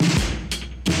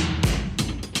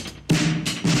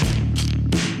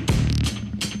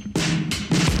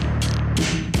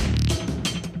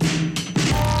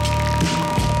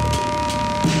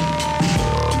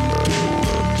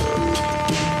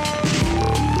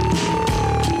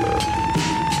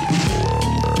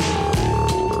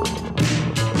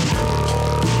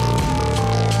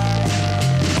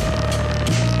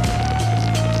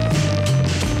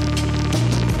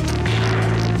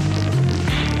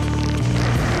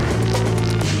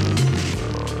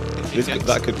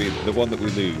That could be the one that we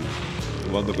lose.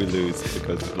 The one that we lose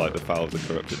because like the files are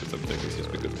corrupted or something. It's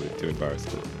just because we're too embarrassed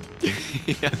to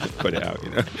put it out, you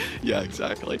know. Yeah,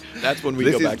 exactly. That's when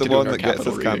we go back to doing our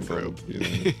capital reading group. You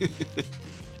know?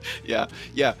 Yeah.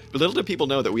 But little do people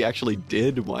know that we actually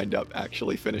did wind up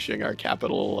actually finishing our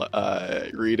capital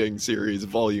reading series,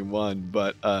 Volume 1.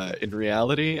 But in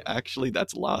reality, actually,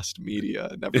 that's lost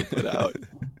media, never put out.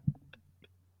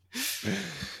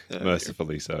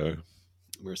 Mercifully so.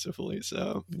 Mercifully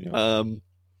so. Yeah.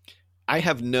 I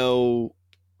have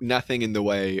nothing in the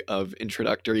way of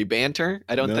introductory banter,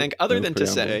 I don't think, other than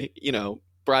preamble. To say, you know,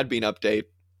 broad bean update.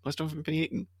 Most of them have been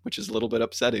eaten, which is a little bit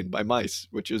upsetting, by mice,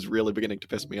 which is really beginning to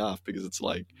piss me off because it's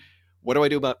like, what do I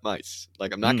do about mice?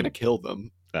 Like, I'm not going to kill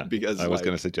them because I was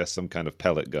going to suggest some kind of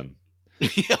pellet gun.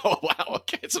 Oh, wow.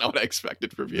 Okay. It's not what I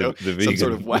expected from you. The vegan, some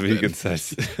sort of weapon. The vegan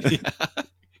says. Yeah.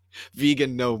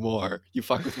 Vegan no more. You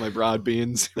fuck with my broad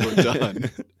beans, we're done.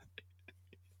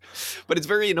 But it's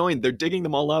very annoying. They're digging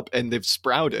them all up and they've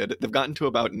sprouted. They've gotten to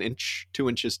about 2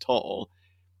 inches tall.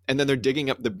 And then they're digging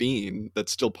up the bean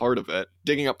that's still part of it,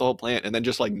 digging up the whole plant, and then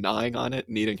just like gnawing on it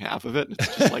and eating half of it. And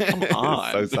it's just like, come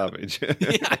on. So savage.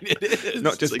 Yeah, it is.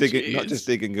 Not just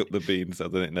digging up the bean so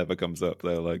that it never comes up.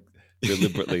 They're like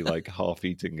deliberately like half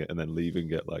eating it and then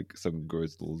leaving it like some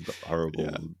grizzled, horrible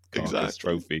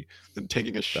trophy. And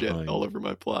taking a shit all over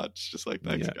my plot. It's just like,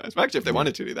 thanks, guys. Actually, if they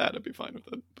wanted to do that, I'd be fine with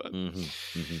it. But And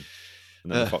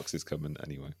then the foxes come in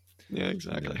anyway. Yeah,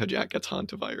 exactly. How Jack gets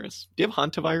hantavirus. Do you have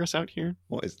hantavirus out here?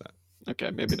 What is that?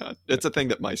 Okay, maybe not. It's a thing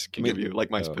that mice can give you,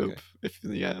 like mice poop. Okay. If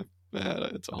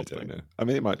it's a whole thing. Know. I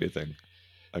mean, it might be a thing.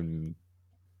 I'm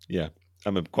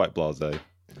quite blasé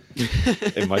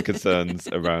in my concerns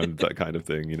around that kind of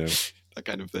thing. You know, that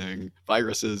kind of thing.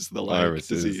 Viruses,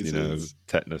 diseases. You know,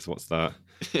 tetanus. What's that?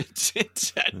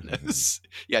 Tetanus.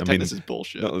 Yeah, tetanus is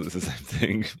bullshit. Not that it's the same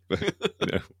thing, but you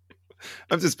know,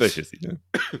 I'm suspicious. You know.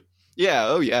 Yeah,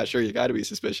 oh yeah, sure, you got to be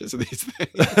suspicious of these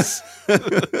things.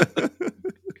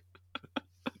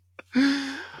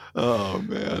 Oh,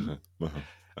 man.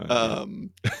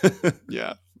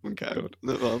 Yeah, okay.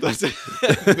 Well,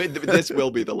 this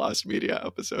will be the last media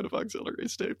episode of Auxiliary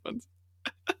Statements.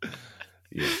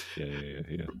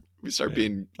 Yeah. We start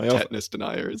being tetanus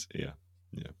deniers. Yeah.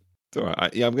 It's all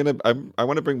right. I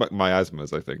want to bring back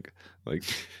miasmas. I think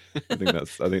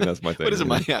that's my thing. What is a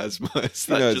miasma? Is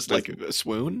that just like a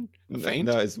swoon, a faint?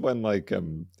 No, it's when like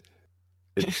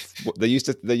they used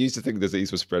to think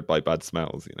disease was spread by bad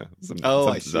smells. You know,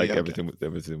 I see. Like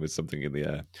everything was something in the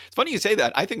air. It's funny you say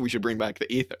that. I think we should bring back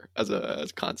the ether as a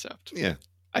concept. Yeah,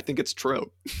 I think it's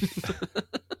true.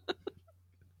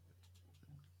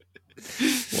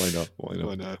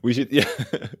 Why not? We should. Yeah.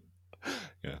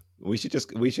 Yeah, we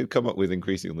should come up with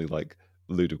increasingly like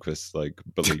ludicrous like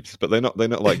beliefs, but they're not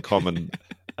like common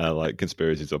like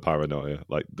conspiracies or paranoia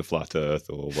like the flat Earth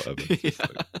or whatever.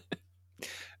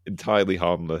 Entirely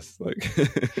harmless. Like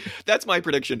that's my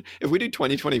prediction. If we do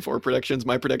 2024 predictions,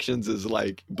 my predictions is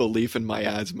like belief in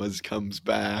miasmas comes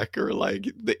back, or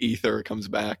like the ether comes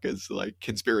back as like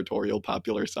conspiratorial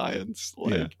popular science.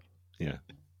 Like, yeah.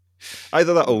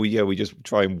 Either that, or we just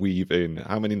try and weave in.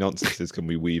 How many nonsenses can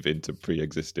we weave into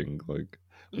pre-existing like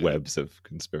webs of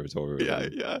conspiratorial?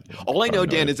 Yeah. All I know,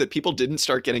 Dan, is that people didn't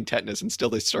start getting tetanus until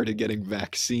they started getting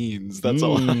vaccines. That's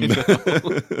all I know.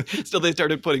 Still, they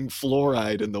started putting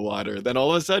fluoride in the water. Then all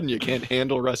of a sudden, you can't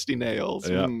handle rusty nails.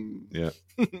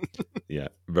 Yeah.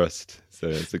 Rust. So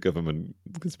it's a government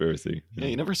conspiracy. Yeah,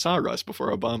 you never saw Rust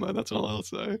before Obama. That's all I'll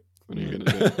say. What are you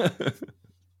gonna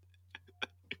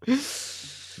do?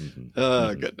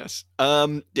 Oh, goodness.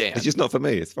 Dan. It's just not for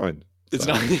me. It's fine. It's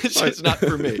just not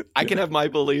for me. I can have my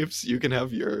beliefs. You can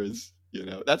have yours. You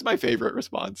know, that's my favorite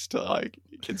response to like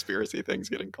conspiracy things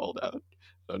getting called out.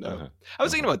 I don't know. I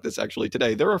was thinking about this actually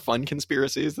today. There are fun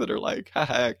conspiracies that are like,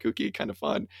 haha, kooky, kind of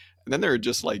fun. And then there are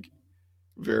just like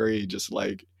very just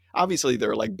like, obviously there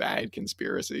are like bad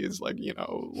conspiracies, like, you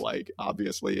know, like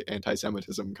obviously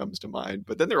anti-Semitism comes to mind,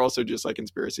 but then there are also just like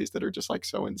conspiracies that are just like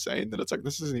so insane that it's like,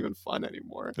 this isn't even fun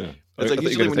anymore. Yeah. It's like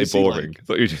usually when you see boring.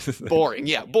 Like, boring.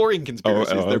 Yeah. Boring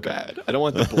conspiracies. They're bad. I don't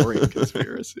want the boring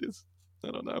conspiracies.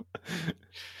 I don't know.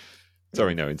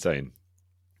 Sorry. No, insane.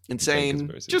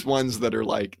 Just ones that are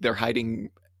like, they're hiding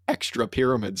extra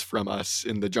pyramids from us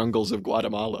in the jungles of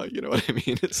Guatemala. You know what I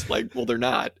mean? It's like, well, they're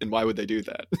not. And why would they do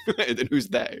that? And then who's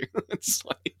they? It's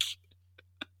like,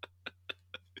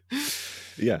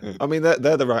 yeah. I mean,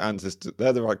 they're the right answers.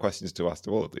 They're the right questions to ask to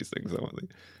all of these things, aren't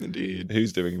they? Indeed.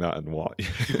 Who's doing that and why?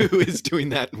 Who is doing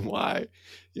that and why?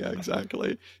 Yeah,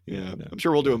 exactly. Yeah. No. I'm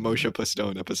sure we'll do a Moshe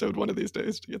Pistone episode one of these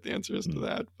days to get the answers to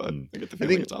that. But I get the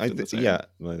feeling it's often the same. Yeah,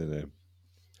 I don't know.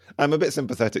 I'm a bit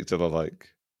sympathetic to the like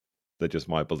They're just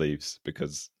my beliefs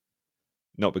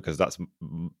not because that's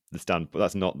the stand, but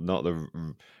that's not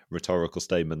the rhetorical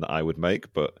statement that I would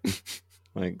make. But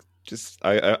like, just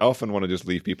I often want to just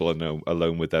leave people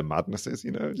alone with their madnesses.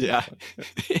 Yeah.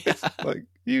 It's like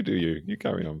you do you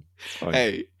carry on.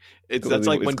 Hey, it's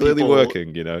clearly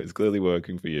working. It's clearly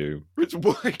working for you. It's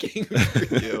working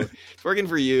for you. It's working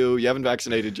for you. You haven't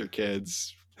vaccinated your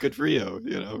kids. Good for you.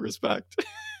 Respect.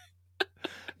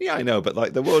 Yeah, I know, but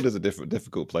like the world is a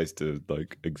difficult place to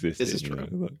like exist. This is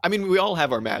true. I mean, we all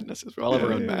have our madnesses. We all have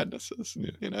our own madnesses.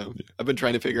 Yeah. I've been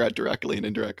trying to figure out directly and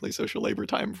indirectly social labor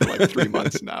time for like 3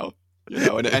 months now.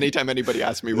 And anytime anybody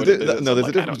asks me what it is, there's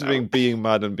a difference between being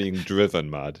mad and being driven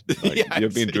mad. Like,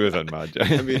 you're being driven mad.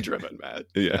 I'm being driven mad.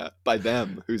 Yeah. By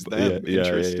them. Who's them?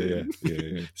 Interesting.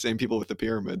 Yeah. Same people with the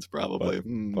pyramids, probably.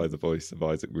 By the voice of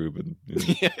Isaac Rubin.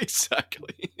 Yeah,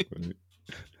 exactly. Right.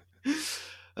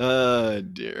 Oh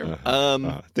dear.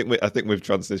 I think we've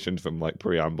transitioned from like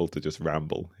preamble to just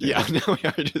ramble. Yeah, now we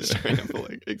are just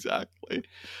rambling. Exactly.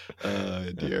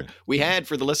 Dear. We had,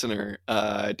 for the listener,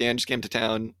 Dan just came to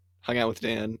town, hung out with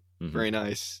Dan. Mm-hmm. Very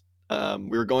nice.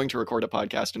 We were going to record a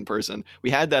podcast in person. We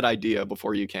had that idea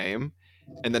before you came.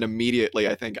 And then immediately,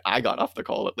 I think I got off the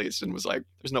call at least and was like,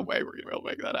 there's no way we're going to be able to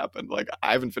make that happen. Like,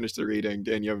 I haven't finished the reading.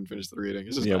 Dan, you haven't finished the reading.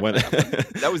 It's just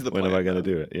that was the plan. When am I going to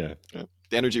do it? Yeah.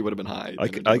 The energy would have been high.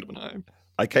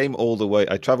 I came all the way.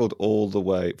 I traveled all the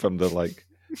way from the like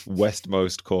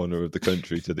westmost corner of the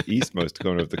country to the eastmost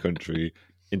corner of the country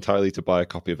entirely to buy a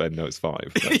copy of EndNotes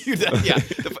 5.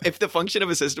 If the function of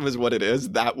a system is what it is,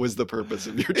 that was the purpose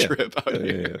of your trip out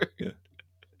here. Yeah.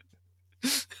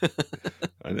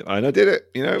 And I did it,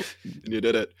 And you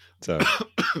did it. So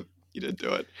you did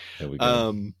do it. There we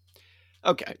go.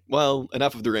 Okay. Well,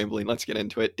 enough of the rambling. Let's get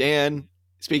into it. Dan,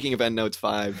 speaking of EndNotes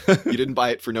 5, you didn't buy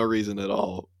it for no reason at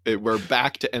all. We're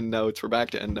back to EndNotes. We're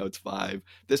back to EndNotes 5.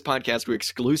 This podcast, we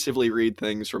exclusively read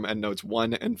things from EndNotes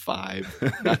 1 and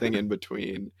 5. Nothing in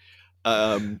between.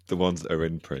 The ones that are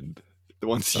in print. The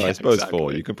ones, I suppose exactly.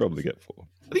 4. You can probably get 4.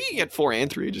 I think you can get 4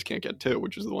 and 3. You just can't get 2,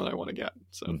 which is the one I want to get.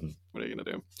 So What are you going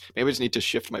to do? Maybe I just need to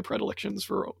shift my predilections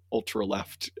for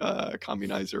ultra-left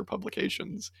communizer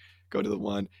publications. Go to the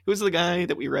one. Who's the guy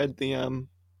that we read the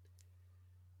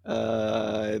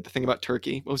thing about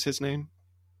Turkey? What was his name?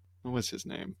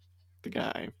 The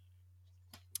guy.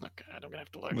 Oh, God, I'm going to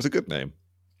have to look. It was a good name.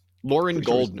 Lauren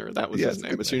Goldner, that was his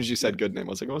name. As soon as you said good name, I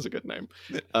was like, oh, it was a good name.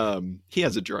 He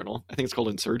has a journal. I think it's called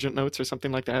Insurgent Notes or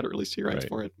something like that, or at least he writes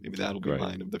for it. Maybe that'll be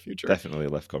mine of the future. Definitely a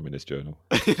left communist journal.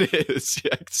 It is,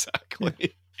 yeah,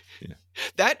 exactly. Yeah.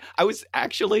 That, I was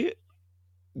actually,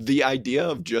 the idea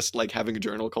of just like having a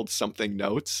journal called Something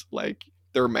Notes, like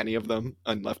there are many of them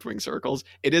on left-wing circles.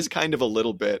 It is kind of a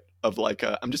little bit of like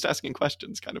a, I'm just asking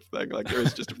questions kind of thing. Like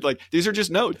there's just like, these are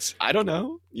just notes. I don't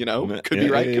know, could be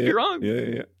right, could be wrong.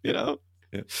 Yeah. Yeah.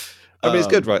 I mean, it's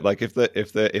good, right? Like if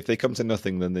they come to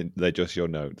nothing, then they're just your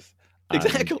notes.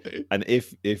 Exactly. And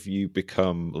if you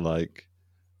become like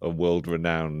a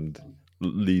world-renowned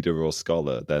leader or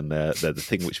scholar, then they're the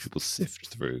thing which people sift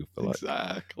through for like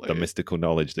the mystical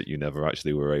knowledge that you never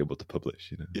actually were able to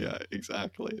publish. Yeah,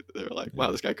 exactly. They're like,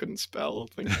 wow, this guy couldn't spell,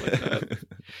 things like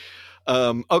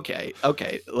that.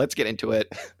 Okay, let's get into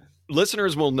it.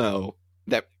 Listeners will know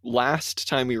that last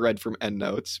time we read from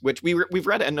EndNotes, which we've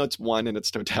read EndNotes 1 in its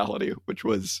totality, which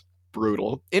was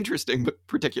brutal, interesting, but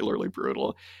particularly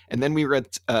brutal. And then we read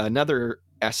another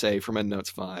essay from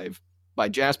EndNotes 5 by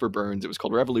Jasper Burns. It was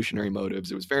called Revolutionary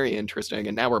Motives. It was very interesting.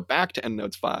 And now we're back to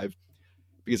EndNotes 5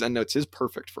 because EndNotes is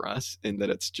perfect for us in that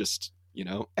it's just,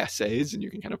 essays and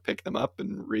you can kind of pick them up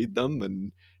and read them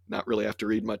and not really have to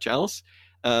read much else.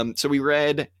 So we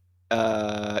read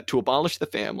To Abolish the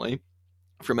Family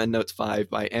from EndNotes 5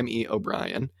 by M.E.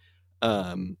 O'Brien,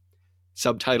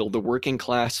 subtitled The Working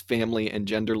Class, Family, and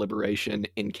Gender Liberation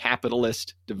in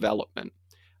Capitalist Development.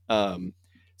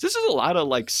 This is a lot of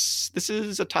this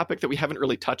is a topic that we haven't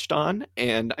really touched on.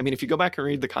 And I mean, if you go back and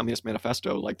read the Communist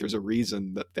Manifesto, like there's a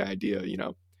reason that the idea,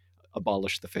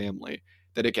 abolish the family,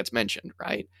 that it gets mentioned,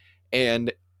 right?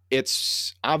 And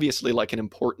it's obviously like an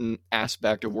important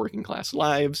aspect of working class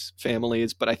lives,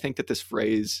 families. But I think that this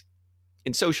phrase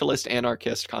in socialist,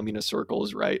 anarchist, communist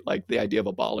circles, right? Like the idea of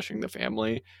abolishing the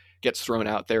family gets thrown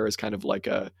out there as kind of like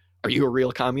are you a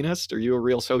real communist? Are you a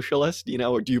real socialist?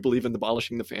 Or do you believe in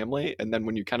abolishing the family? And then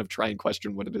when you kind of try and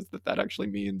question what it is that actually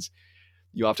means,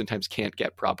 you oftentimes can't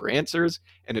get proper answers.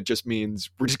 And it just means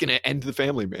we're just going to end the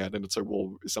family, man. And it's like,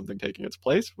 well, is something taking its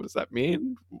place? What does that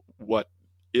mean? What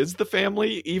is the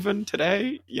family even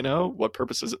today? What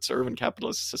purpose does it serve in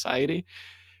capitalist society?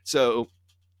 So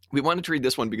we wanted to read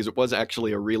this one because it was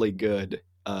actually a really good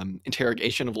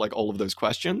interrogation of like all of those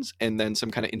questions, and then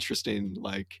some kind of interesting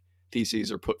like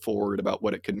theses are put forward about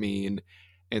what it could mean,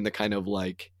 and the kind of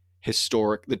like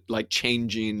historic, the like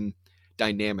changing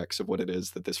dynamics of what it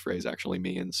is that this phrase actually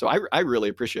means. So I really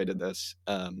appreciated this.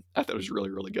 I thought it was really,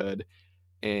 really good.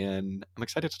 And I'm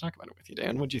excited to talk about it with you,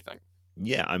 Dan. What do you think?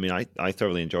 Yeah, I mean, I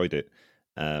thoroughly enjoyed it.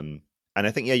 And I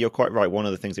think, yeah, you're quite right. One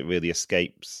of the things that really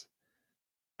escapes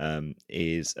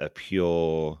is a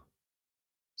pure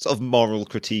sort of moral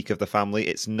critique of the family.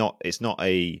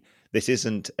 This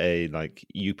isn't a like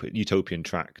utopian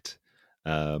tract,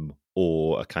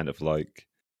 or a kind of like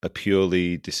a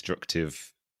purely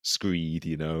destructive screed.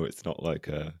 It's not like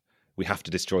we have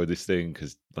to destroy this thing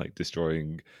because like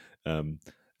destroying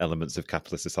elements of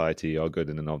capitalist society are good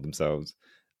in and of themselves.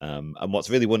 And what's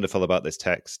really wonderful about this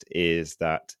text is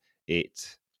that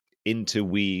it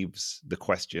interweaves the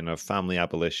question of family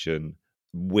abolition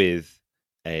with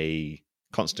a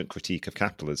constant critique of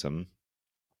capitalism,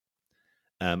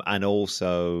 and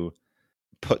also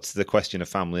puts the question of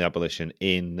family abolition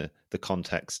in the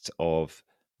context of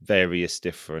various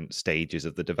different stages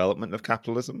of the development of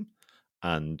capitalism,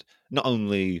 and not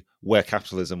only where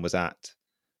capitalism was at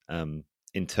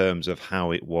in terms of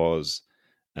how it was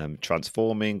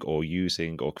transforming or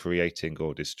using or creating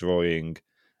or destroying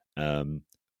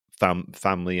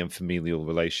family and familial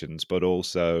relations, but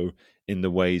also in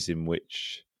the ways in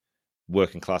which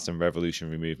working class and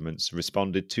revolutionary movements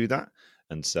responded to that.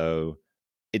 And so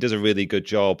it does a really good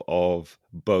job of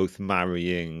both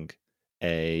marrying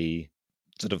a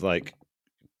sort of like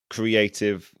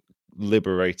creative,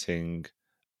 liberating,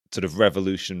 sort of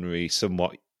revolutionary,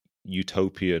 somewhat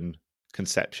utopian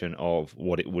conception of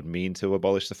what it would mean to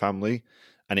abolish the family.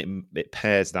 And it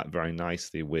pairs that very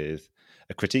nicely with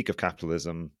a critique of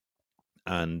capitalism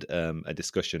and a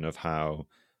discussion of how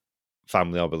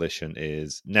family abolition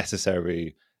is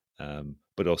necessary,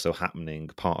 but also happening,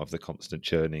 part of the constant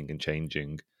churning and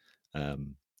changing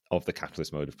of the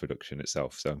capitalist mode of production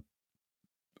itself. So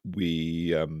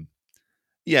yeah,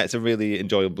 it's a really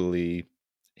enjoyably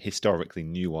historically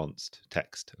nuanced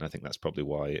text, and I think that's probably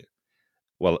why it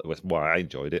was why I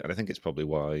enjoyed it, and I think it's probably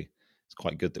why it's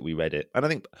quite good that we read it. And I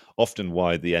think often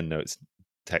why the endnotes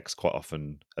text quite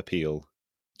often appeal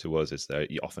to us is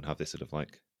that you often have this sort of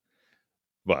like,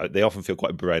 well, they often feel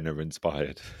quite Brenner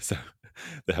inspired. So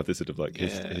they have this sort of like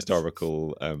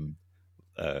historical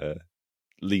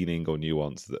leaning or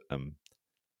nuance that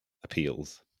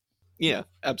appeals. Yeah,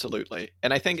 absolutely.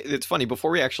 And I think it's funny,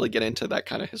 before we actually get into that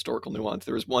kind of historical nuance,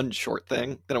 there was one short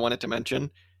thing that I wanted to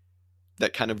mention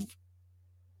that kind of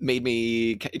gave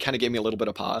me a little bit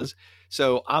of pause.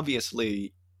 So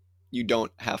obviously, you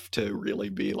don't have to really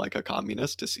be like a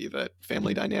communist to see that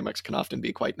family dynamics can often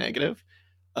be quite negative.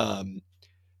 Um,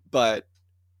 but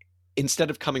instead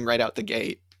of coming right out the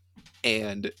gate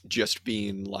and just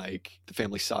being like, the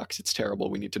family sucks, it's terrible,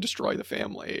 we need to destroy the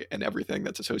family and everything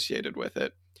that's associated with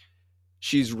it,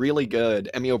 she's really good.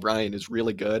 Emmy O'Brien is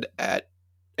really good at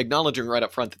acknowledging right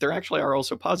up front that there actually are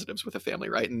also positives with a family,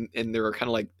 right? And there are kind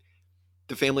of like,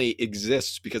 the family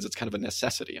exists because it's kind of a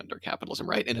necessity under capitalism,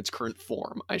 right? In its current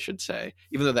form, I should say,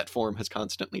 even though that form has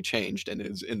constantly changed and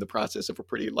is in the process of a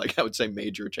pretty, like, I would say,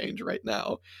 major change right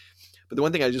now. But the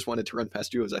one thing I just wanted to run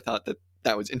past you is I thought that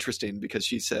that was interesting because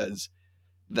she says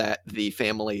that the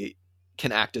family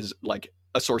can act as like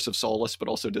a source of solace, but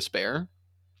also despair.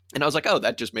 And I was like, oh,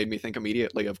 that just made me think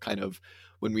immediately of kind of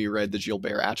when we read the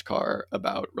Gilbert Achcar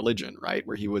about religion, right?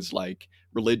 Where he was like,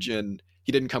 religion,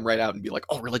 he didn't come right out and be like,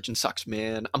 oh, religion sucks,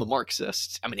 man. I'm a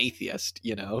Marxist. I'm an atheist,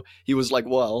 you know? He was like,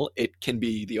 well, it can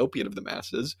be the opiate of the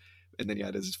masses. And then he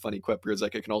had his funny quip where it's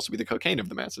like, it can also be the cocaine of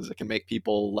the masses. It can make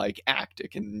people like act. It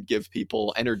can give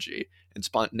people energy and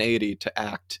spontaneity to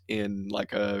act in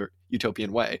like a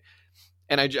utopian way.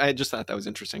 And I just thought that was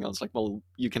interesting. I was like, well,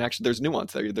 you can actually, there's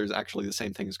nuance there. There's actually the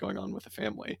same things going on with the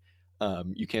family.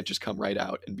 You can't just come right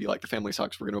out and be like, the family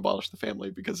sucks, we're going to abolish the family,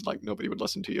 because like nobody would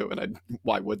listen to you. And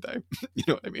why would they? You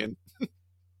know what I mean?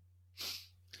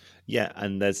 Yeah,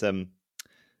 and there's an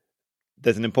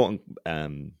important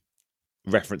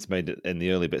reference made in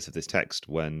the early bits of this text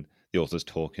when the author's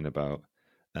talking about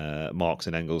Marx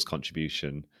and Engels'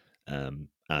 contribution, and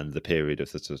the period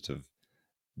of the sort of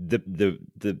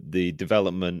the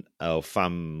development of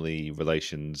family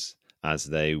relations as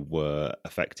they were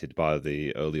affected by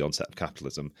the early onset of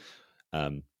capitalism.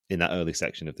 In that early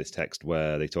section of this text,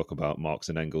 where they talk about Marx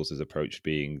and Engels' approach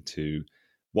being to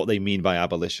what they mean by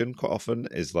abolition, quite often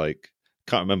is like,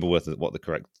 can't remember what the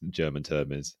correct German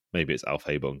term is. Maybe it's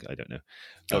Aufhebung. I don't know.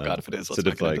 Oh God, if it is, let's sort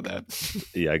not of get like, into that.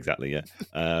 yeah, exactly,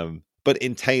 yeah. But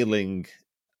entailing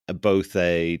both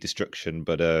a destruction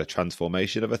but a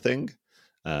transformation of a thing.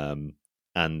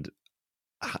 and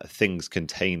things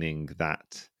containing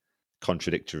that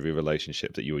contradictory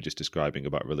relationship that you were just describing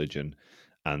about religion,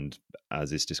 and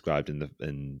as is described in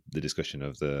the discussion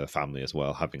of the family as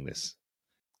well, having this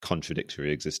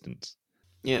contradictory existence.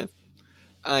 Yeah.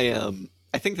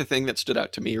 I think the thing that stood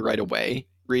out to me right away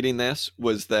reading this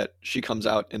was that she comes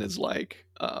out and is like,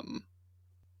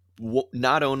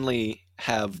 not only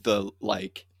have the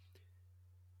like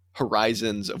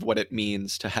horizons of what it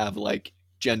means to have like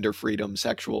gender freedom,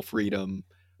 sexual freedom,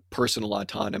 personal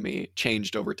autonomy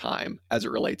changed over time as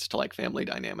it relates to like family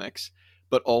dynamics,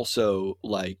 but also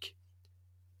like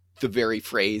the very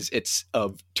phrase it's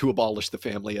of to abolish the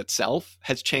family itself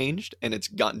has changed and it's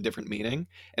gotten different meaning.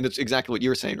 And it's exactly what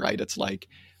you're saying, right? It's like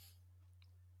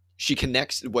she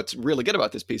connects, what's really good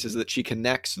about this piece is that she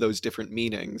connects those different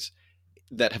meanings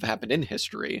that have happened in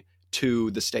history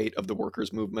to the state of the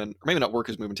workers' movement, or maybe not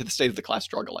workers' movement, to the state of the class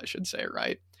struggle, I should say,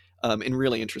 right? In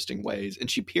really interesting ways.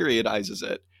 And she periodizes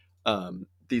it,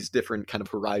 these different kind of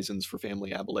horizons for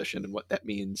family abolition and what that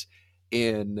means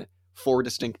in 4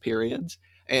 distinct periods.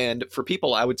 And for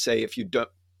people, I would say if you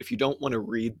don't want to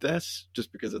read this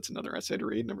just because it's another essay to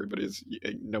read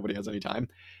and nobody has any time,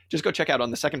 just go check out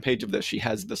on the second page of this. She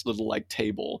has this little like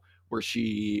table where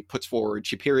she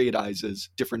periodizes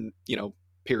different,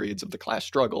 periods of the class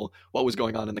struggle, what was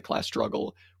going on in the class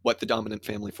struggle, what the dominant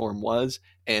family form was,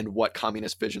 and what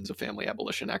communist visions of family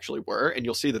abolition actually were. And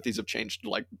you'll see that these have changed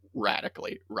like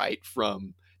radically, right?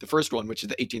 From the first one, which is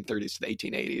the 1830s to the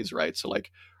 1880s, right? So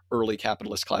like early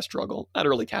capitalist class struggle, not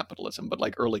early capitalism, but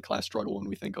like early class struggle when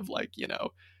we think of like,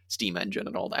 steam engine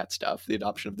and all that stuff, the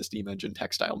adoption of the steam engine,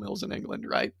 textile mills in England,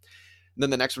 right? And then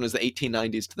the next one is the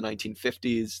 1890s to the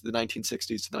 1950s, the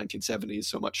 1960s to the 1970s,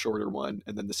 so much shorter one,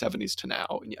 and then the 70s to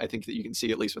now. And I think that you can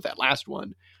see, at least with that last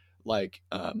one, like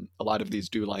a lot of these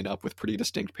do line up with pretty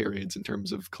distinct periods in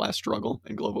terms of class struggle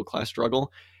and global class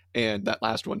struggle. And that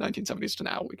last one, 1970s to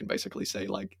now, we can basically say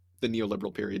like the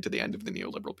neoliberal period to the end of the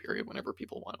neoliberal period, whenever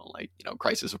people want to like,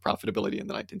 crisis of profitability in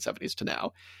the 1970s to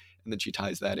now. And then she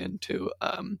ties that into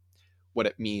what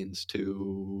it means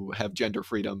to have gender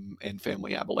freedom and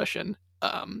family abolition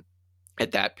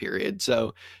at that period.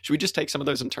 So should we just take some of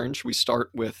those in turn? Should we start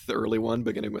with the early one,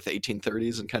 beginning with the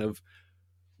 1830s and kind of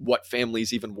what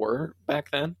families even were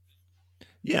back then?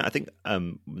 Yeah, I think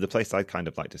the place I'd kind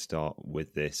of like to start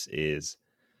with this is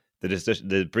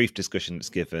the brief discussion that's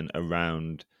given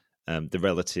around the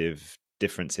relative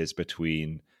differences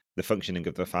between the functioning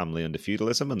of the family under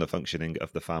feudalism and the functioning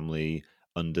of the family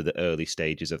under the early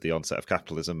stages of the onset of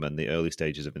capitalism and the early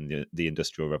stages of the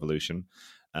Industrial Revolution,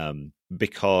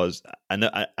 because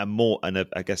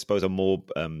I suppose a more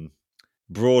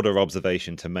broader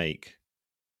observation to make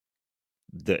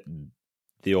that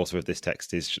the author of this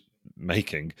text is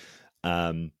making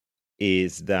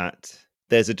is that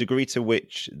there's a degree to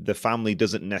which the family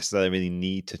doesn't necessarily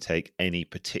need to take any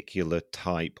particular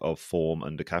type of form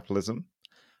under capitalism.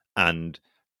 And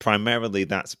primarily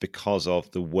that's because of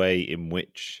the way in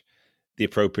which the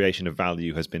appropriation of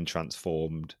value has been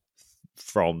transformed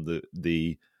from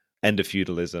the end of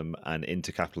feudalism and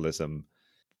into capitalism.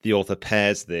 The author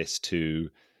pairs this to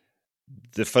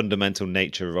the fundamental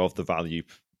nature of the value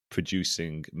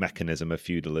producing mechanism of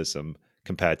feudalism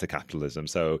compared to capitalism.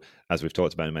 So, as we've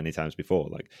talked about many times before,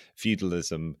 like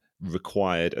feudalism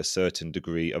required a certain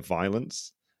degree of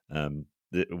violence.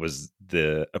 It was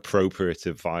the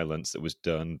appropriative violence that was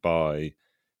done by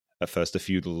at first a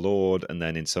feudal lord, and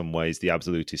then in some ways the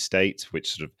absolutist state,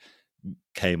 which sort of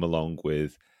came along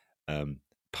with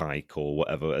Pike or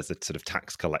whatever as a sort of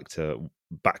tax collector,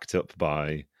 backed up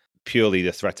by purely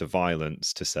the threat of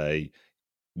violence to say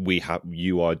we are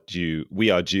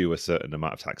due a certain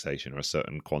amount of taxation or a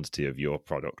certain quantity of your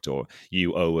product, or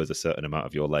you owe us a certain amount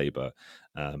of your labor.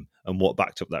 And what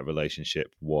backed up that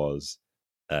relationship was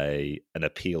an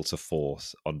appeal to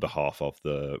force on behalf of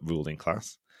the ruling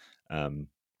class.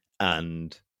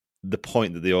 And the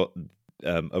point that the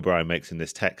O'Brien makes in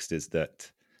this text is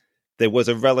that there was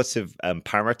a relative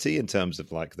parity in terms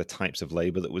of like the types of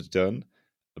labor that was done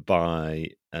by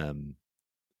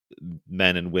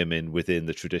men and women within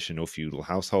the traditional feudal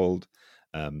household.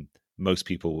 Most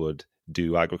people would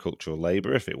do agricultural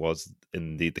labor if it was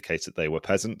indeed the case that they were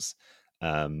peasants.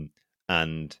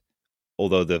 And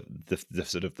although the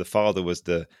sort of the father was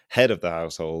the head of the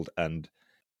household and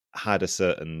had a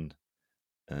certain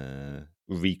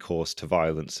recourse to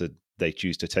violence should they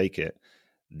choose to take it,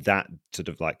 that sort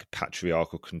of like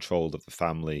patriarchal control of the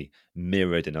family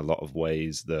mirrored in a lot of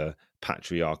ways the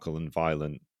patriarchal and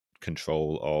violent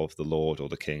control of the lord or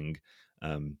the king.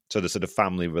 So the sort of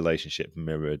family relationship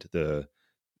mirrored the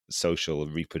social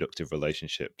and reproductive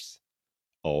relationships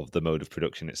of the mode of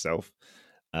production itself.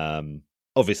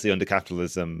 Obviously, under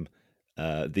capitalism,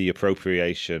 the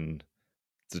appropriation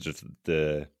sort of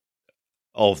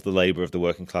of the labor of the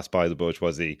working class by the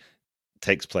bourgeoisie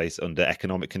takes place under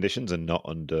economic conditions and not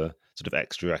under sort of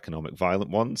extra economic violent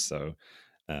ones. So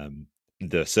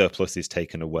the surplus is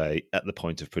taken away at the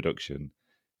point of production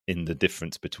in the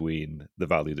difference between the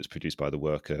value that's produced by the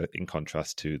worker in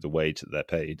contrast to the wage that they're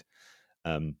paid.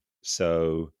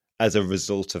 So as a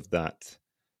result of that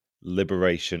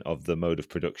liberation of the mode of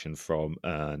production from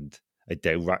and a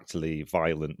directly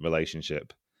violent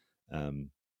relationship,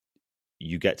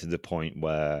 you get to the point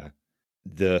where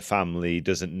the family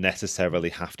doesn't necessarily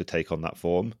have to take on that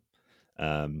form.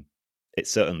 It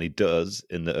certainly does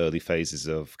in the early phases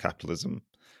of capitalism.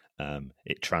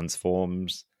 It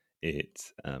transforms,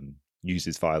 it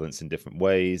uses violence in different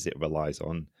ways, it relies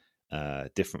on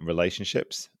different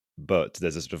relationships, but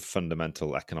there's a sort of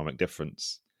fundamental economic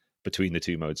difference between the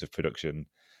two modes of production,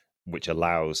 which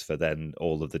allows for then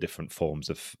all of the different forms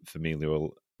of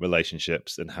familial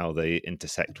relationships and how they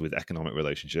intersect with economic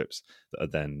relationships that are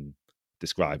then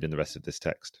described in the rest of this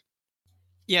text.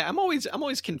 Yeah, I'm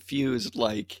always confused.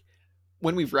 Like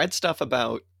when we've read stuff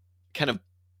about kind of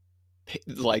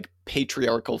like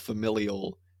patriarchal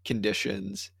familial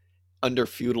conditions under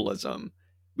feudalism,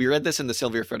 we read this in the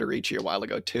Silvia Federici a while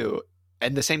ago too,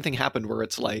 and the same thing happened where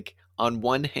it's like on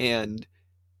one hand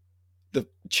the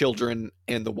children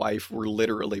and the wife were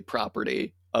literally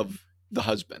property of the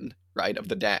husband, right, of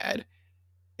the dad,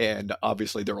 and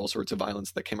obviously there are all sorts of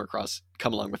violence that come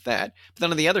along with that. But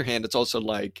then on the other hand, it's also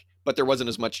like, but there wasn't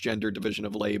as much gender division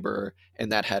of labor,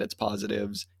 and that had its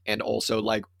positives. And also,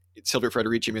 like Silvia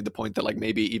Federici made the point that like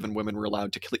maybe even women were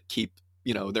allowed to keep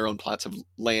their own plots of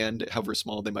land, however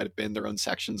small they might have been, their own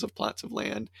sections of plots of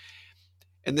land.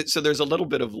 And so there's a little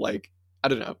bit of like, I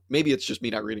don't know, maybe it's just me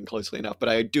not reading closely enough, but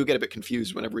I do get a bit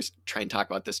confused whenever we try and talk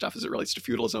about this stuff as it relates to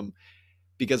feudalism,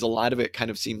 because a lot of it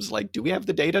kind of seems like, do we have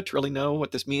the data to really know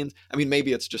what this means? I mean,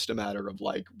 maybe it's just a matter of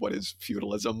like, what is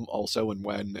feudalism also, and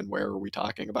when and where are we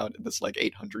talking about this, like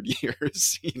 800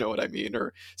 years, you know what I mean?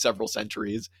 Or several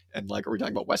centuries. And like, are we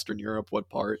talking about Western Europe? What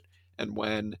part and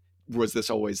when? Was this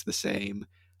always the same?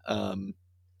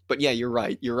 But yeah, you're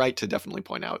right. You're right to definitely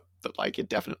point out that like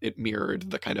it mirrored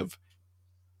the kind of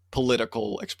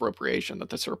political expropriation that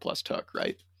the surplus took,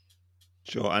 right?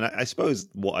 Sure. And I suppose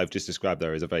what I've just described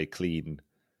there is a very clean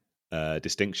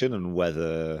distinction, and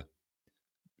whether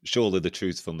surely the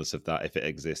truthfulness of that, if it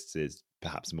exists, is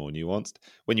perhaps more nuanced.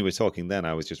 When you were talking then,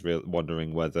 I was just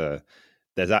wondering whether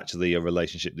there's actually a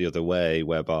relationship the other way,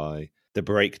 whereby the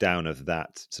breakdown of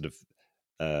that sort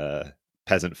of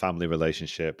peasant family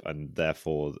relationship, and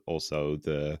therefore also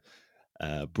the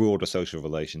broader social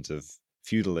relations of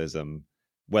feudalism,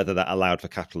 whether that allowed for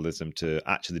capitalism to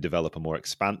actually develop a more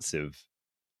expansive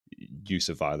use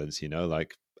of violence,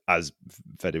 like as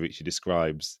Federici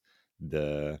describes,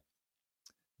 the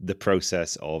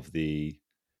process of the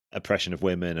oppression of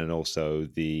women, and also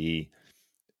the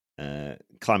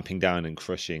clamping down and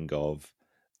crushing of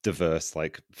diverse,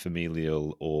 like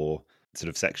familial or sort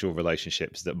of sexual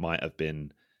relationships that might have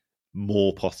been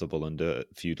more possible under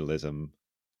feudalism,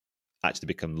 actually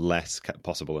become less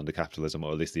possible under capitalism,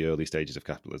 or at least the early stages of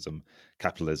capitalism.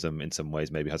 Capitalism, in some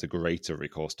ways, maybe has a greater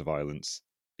recourse to violence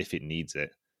if it needs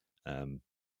it,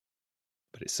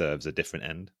 but it serves a different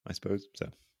end, I suppose. So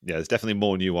yeah, there's definitely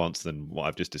more nuance than what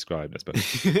I've just described, I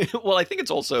suppose. Well, I think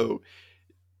it's also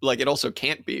like, it also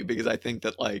can't be, because I think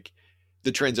that like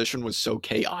the transition was so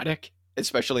chaotic,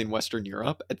 especially in Western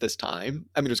Europe at this time.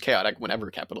 I mean, it was chaotic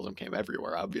whenever capitalism came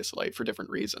everywhere, obviously, for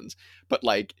different reasons. But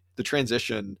like the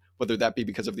transition, whether that be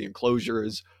because of the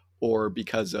enclosures or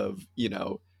because of,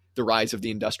 the rise of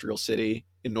the industrial city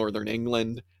in northern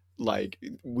England, like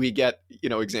we get,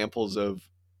 examples of,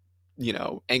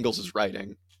 Engels's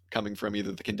writing coming from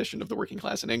either the condition of the working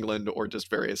class in England or just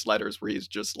various letters where he's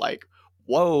just like,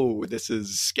 whoa, this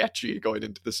is sketchy going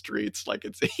into the streets. Like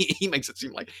he makes it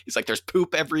seem like he's like, there's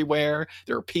poop everywhere.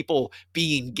 There are people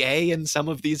being gay in some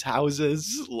of these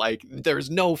houses. Like there's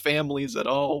no families at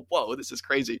all. Whoa, this is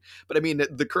crazy. But I mean,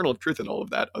 the kernel of truth in all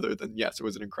of that, other than yes, it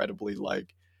was an incredibly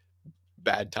like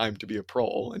bad time to be a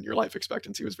prole and your life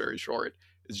expectancy was very short.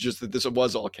 It's just that this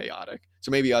was all chaotic.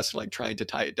 So maybe us like trying to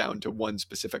tie it down to one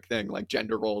specific thing, like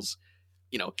gender roles,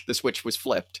 the switch was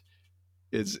flipped,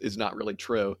 is not really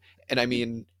true. And I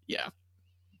mean, yeah.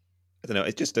 I don't know.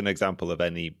 It's just an example of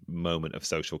any moment of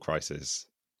social crisis,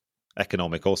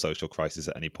 economic or social crisis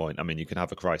at any point. I mean, you can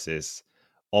have a crisis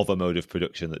of a mode of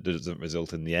production that doesn't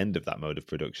result in the end of that mode of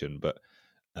production, but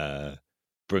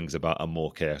brings about a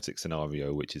more chaotic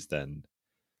scenario, which is then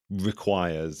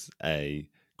requires a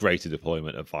greater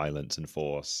deployment of violence and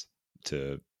force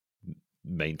to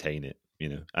maintain it,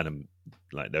 and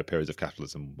like there are periods of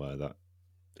capitalism where that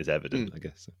is evident, I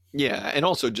guess. Yeah, and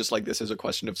also just like this is a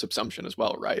question of subsumption as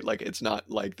well, right? Like it's not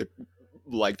like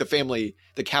the family,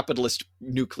 the capitalist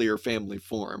nuclear family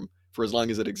form, for as long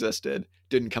as it existed,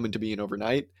 didn't come into being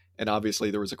overnight. And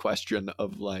obviously there was a question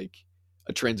of like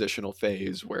a transitional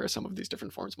phase where some of these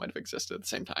different forms might have existed at the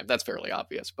same time. That's fairly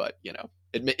obvious, but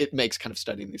it makes kind of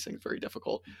studying these things very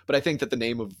difficult. But I think that the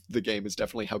name of the game is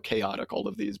definitely how chaotic all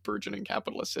of these burgeoning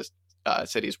capitalist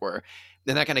cities were.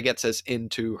 And that kind of gets us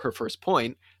into her first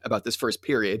point about this first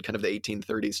period, kind of the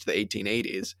 1830s to the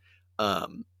 1880s,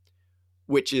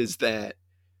 which is that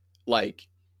like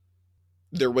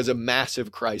there was a massive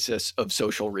crisis of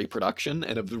social reproduction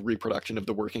and of the reproduction of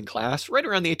the working class right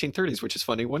around the 1830s, which is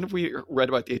funny. When have we read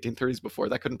about the 1830s before?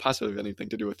 That couldn't possibly have anything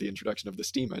to do with the introduction of the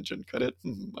steam engine, could it?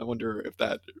 I wonder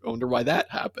why that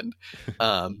happened.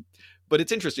 But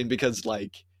it's interesting because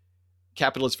like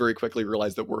capitalists very quickly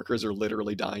realized that workers are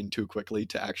literally dying too quickly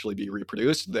to actually be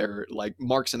reproduced. They're like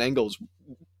Marx and Engels,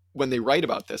 when they write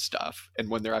about this stuff and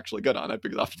when they're actually good on it,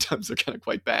 because oftentimes they're kind of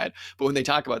quite bad, but when they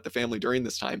talk about the family during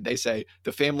this time, they say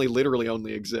the family literally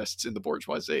only exists in the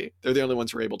bourgeoisie. They're the only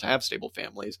ones who are able to have stable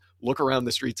families. Look around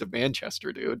the streets of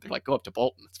Manchester, dude. They're like, go up to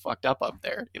Bolton. It's fucked up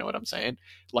there. You know what I'm saying?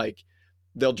 Like,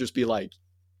 they'll just be like,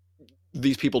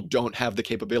 these people don't have the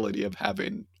capability of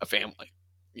having a family,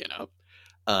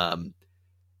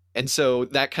 and so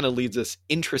that kind of leads us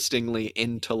interestingly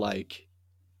into like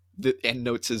the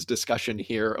endnotes' discussion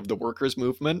here of the workers'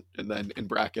 movement, and then in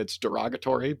brackets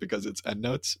derogatory because it's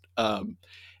endnotes,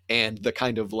 and the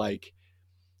kind of like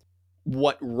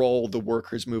what role the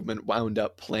workers' movement wound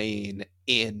up playing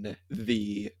in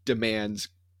the demands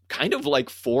kind of like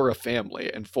for a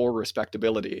family and for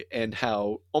respectability, and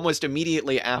how almost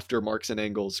immediately after Marx and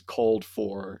Engels called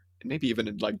for, maybe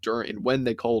even like during when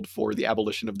they called for the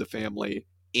abolition of the family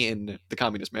in the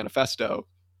Communist Manifesto,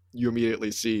 you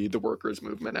immediately see the workers'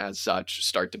 movement as such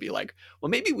start to be like, well,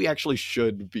 maybe we actually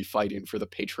should be fighting for the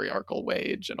patriarchal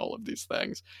wage and all of these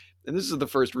things. And this is the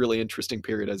first really interesting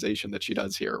periodization that she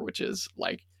does here, which is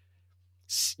like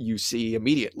you see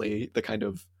immediately the kind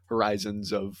of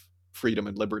horizons of freedom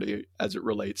and liberty as it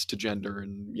relates to gender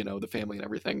and, the family and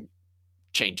everything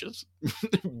changes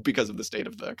because of the state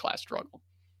of the class struggle.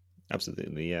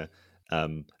 Absolutely, yeah.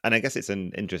 And I guess it's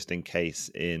an interesting case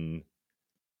in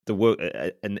the work,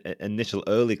 an initial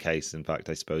early case, in fact,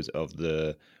 I suppose, of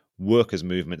the workers'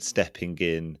 movement stepping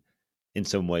in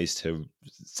some ways to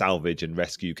salvage and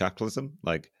rescue capitalism,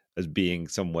 like as being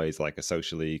some ways like a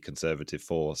socially conservative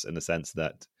force, in the sense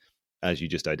that, as you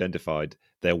just identified,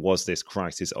 there was this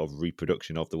crisis of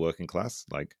reproduction of the working class.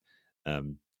 Like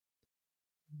the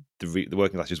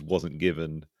working class just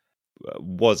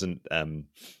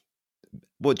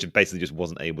basically just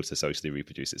wasn't able to socially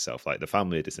reproduce itself. Like the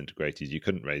family had disintegrated, you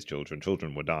couldn't raise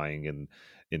children were dying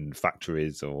in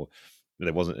factories, or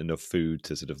there wasn't enough food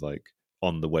to sort of like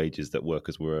on the wages that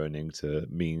workers were earning to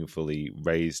meaningfully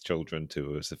raise children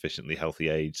to a sufficiently healthy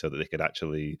age so that they could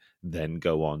actually then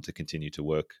go on to continue to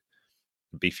work,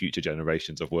 be future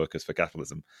generations of workers for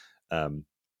capitalism. And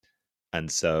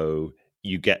so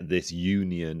you get this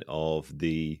union of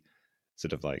the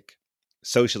sort of like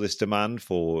socialist demand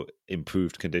for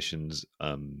improved conditions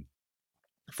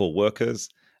for workers,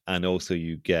 and also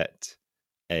you get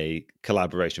a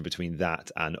collaboration between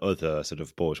that and other sort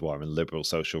of bourgeois and liberal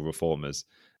social reformers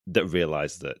that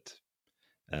realize that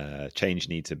change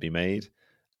needs to be made.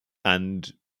 And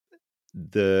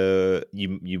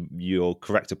you're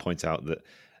correct to point out that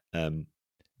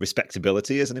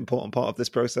respectability is an important part of this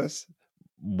process.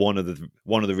 One of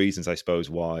the reasons, I suppose,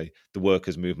 why the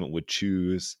workers' movement would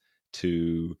choose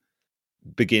to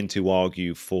begin to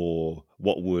argue for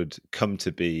what would come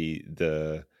to be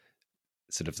the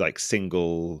sort of like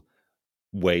single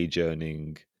wage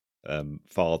earning,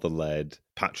 father-led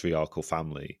patriarchal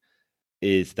family,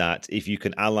 is that if you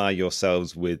can ally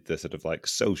yourselves with the sort of like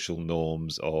social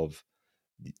norms of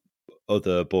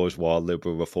other bourgeois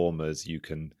liberal reformers, you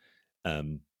can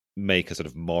make a sort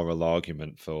of moral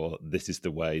argument for this is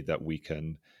the way that we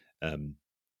can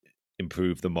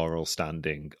improve the moral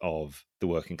standing of the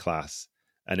working class.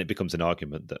 And it becomes an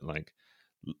argument that like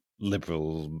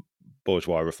liberal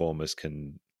bourgeois reformers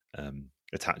can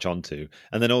attach onto.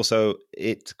 And then also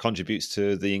it contributes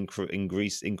to the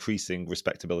increasing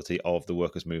respectability of the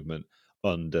workers' movement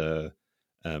under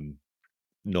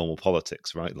normal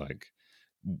politics, right? Like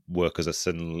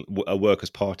a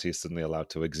workers' party is suddenly allowed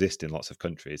to exist in lots of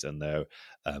countries, and they're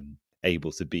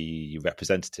able to be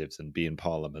representatives and be in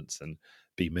parliaments and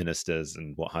be ministers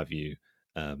and what have you.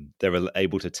 They're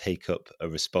able to take up a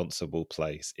responsible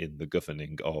place in the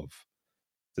governing of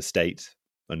the state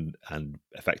and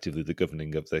effectively the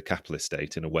governing of the capitalist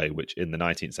state in a way which in the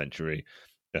 19th century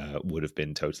would have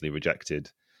been totally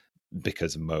rejected,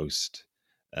 because most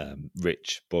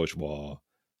rich bourgeois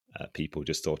people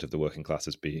just thought of the working class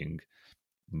as being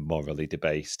morally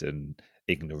debased and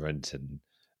ignorant and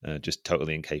just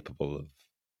totally incapable of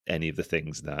any of the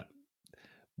things that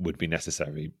would be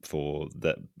necessary for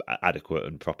the adequate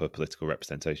and proper political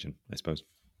representation, I suppose.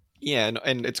 Yeah,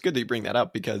 and it's good that you bring that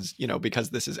up because, because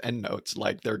this is endnotes,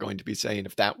 like they're going to be saying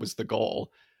if that was the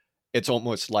goal, it's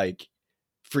almost like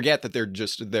forget that they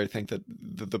think that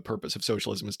the purpose of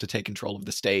socialism is to take control of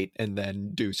the state and then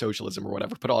do socialism or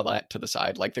whatever. Put all that to the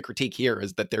side. Like the critique here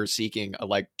is that they're seeking a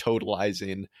like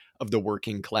totalizing of the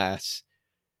working class,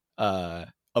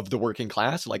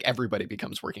 like everybody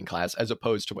becomes working class, as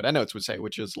opposed to what endnotes would say,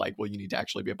 which is like, well, you need to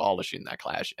actually be abolishing that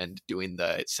class and doing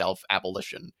the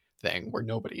self-abolition thing where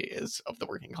nobody is of the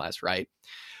working class, right?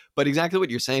 But exactly what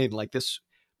you're saying, like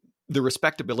the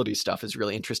respectability stuff is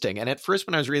really interesting. And at first,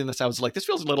 when I was reading this, I was like, this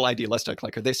feels a little idealistic.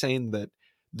 Like, are they saying that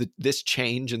this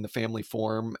change in the family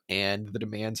form and the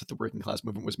demands that the working class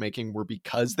movement was making were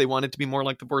because they wanted to be more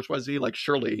like the bourgeoisie? Like,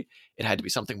 surely it had to be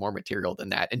something more material than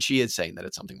that. And she is saying that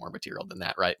it's something more material than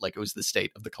that, right? Like, it was the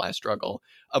state of the class struggle,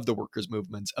 of the workers'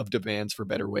 movements, of demands for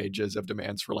better wages, of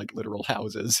demands for like literal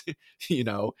houses,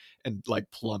 and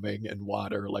like plumbing and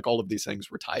water. Like, all of these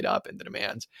things were tied up in the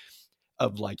demands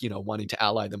of like, wanting to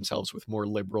ally themselves with more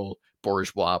liberal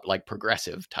bourgeois, like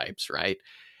progressive types, right?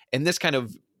 And this kind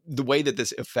of the way that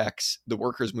this affects the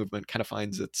workers' movement kind of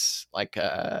finds its like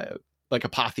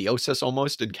apotheosis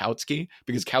almost in Kautsky,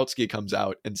 because Kautsky comes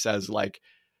out and says like,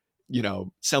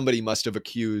 somebody must have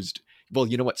accused, well,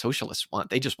 you know what socialists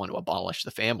want? They just want to abolish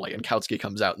the family. And Kautsky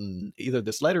comes out in either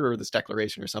this letter or this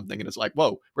declaration or something, and it's like,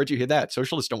 whoa, where'd you hear that?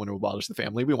 Socialists don't want to abolish the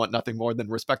family. We want nothing more than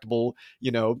respectable,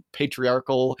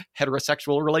 patriarchal,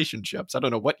 heterosexual relationships. I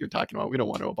don't know what you're talking about. We don't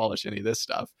want to abolish any of this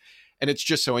stuff. And it's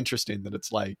just so interesting that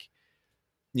it's like,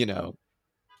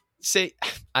 say,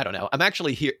 I don't know. I'm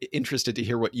actually interested to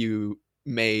hear what you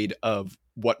made of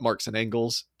what Marx and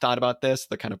Engels thought about this,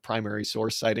 the kind of primary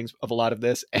source sightings of a lot of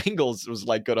this. Engels was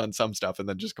like good on some stuff and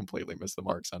then just completely missed the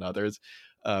marks on others.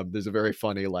 There's a very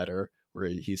funny letter where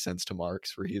he sends to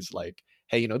Marx where he's like,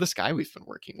 hey, this guy we've been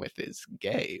working with is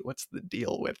gay. What's the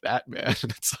deal with that, man?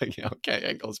 And it's like, okay,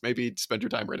 Engels, maybe spend your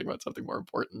time writing about something more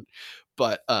important.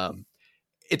 But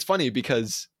it's funny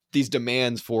because these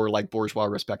demands for like bourgeois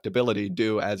respectability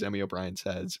do, as Emmy O'Brien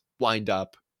says, wind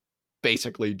up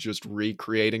basically just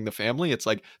recreating the family. It's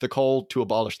like the call to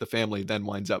abolish the family then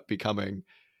winds up becoming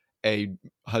a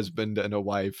husband and a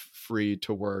wife free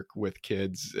to work with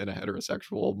kids in a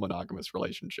heterosexual monogamous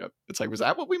relationship. It's like, was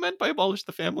that what we meant by abolish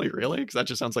the family, really? Because that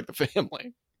just sounds like the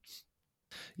family.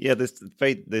 Yeah,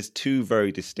 there's two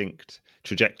very distinct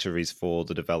trajectories for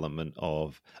the development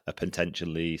of a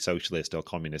potentially socialist or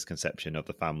communist conception of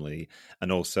the family,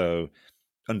 and also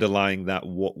underlying that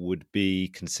what would be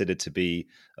considered to be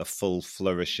a full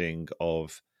flourishing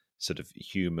of sort of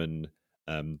human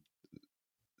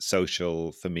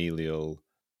social, familial,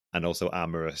 and also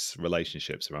amorous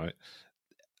relationships, right?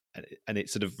 And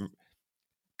it's sort of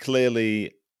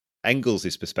clearly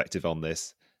Engels' perspective on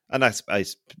this, and I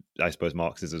suppose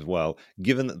Marx's as well,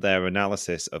 given that their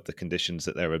analysis of the conditions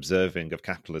that they're observing of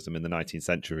capitalism in the 19th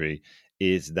century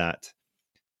is that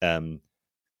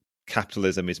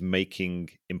capitalism is making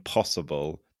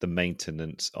impossible the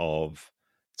maintenance of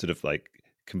sort of like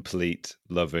complete,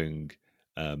 loving,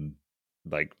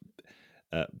 like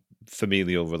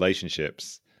familial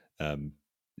relationships. I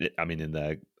mean, in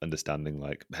their understanding,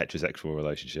 like heterosexual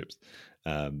relationships.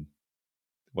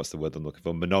 What's the word I'm looking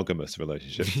for? Monogamous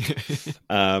relationships.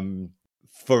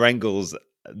 For Engels,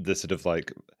 the sort of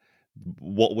like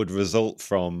what would result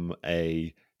from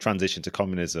a transition to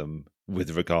communism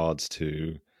with regards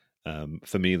to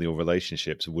familial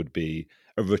relationships would be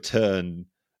a return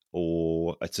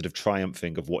or a sort of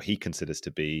triumphing of what he considers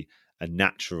to be a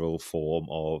natural form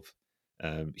of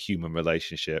human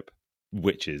relationship,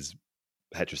 which is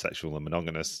heterosexual and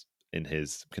monogamous in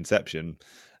his conception.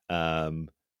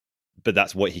 But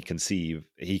that's what he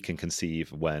can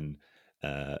conceive when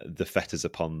the fetters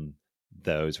upon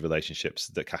those relationships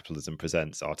that capitalism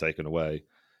presents are taken away.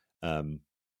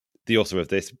 The author of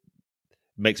this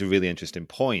makes a really interesting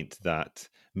point that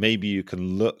maybe you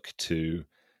can look to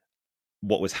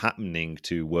what was happening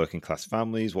to working class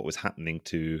families, what was happening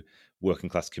to working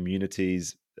class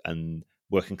communities and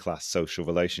working class social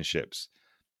relationships.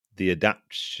 The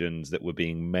adaptations that were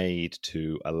being made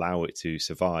to allow it to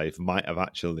survive might have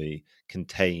actually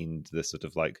contained the sort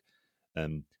of like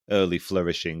early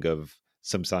flourishing of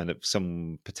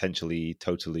some potentially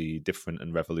totally different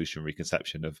and revolutionary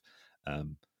conception of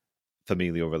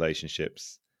familial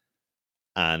relationships,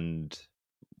 and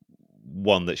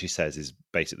one that she says is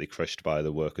basically crushed by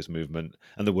the workers' movement,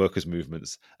 and the workers'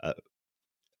 movement's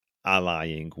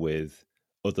allying with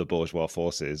other bourgeois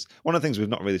forces. One of the things we've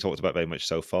not really talked about very much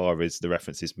so far is the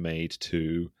references made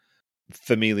to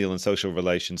familial and social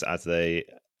relations as they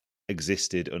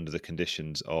existed under the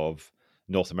conditions of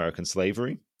North American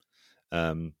slavery,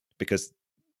 because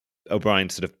O'Brien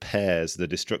sort of pairs the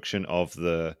destruction of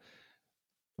the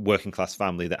working class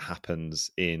family that happens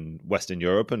in Western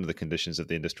Europe under the conditions of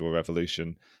the Industrial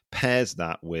Revolution, pairs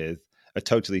that with a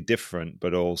totally different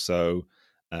but also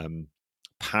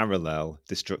parallel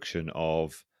destruction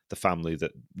of the family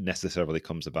that necessarily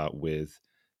comes about with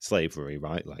slavery,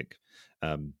 right? Like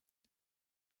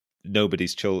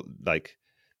nobody's like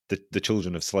the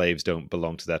children of slaves don't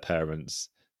belong to their parents.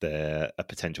 They're a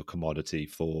potential commodity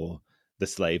for the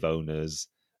slave owners.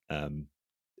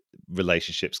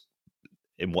 Relationships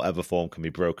in whatever form can be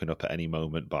broken up at any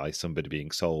moment by somebody being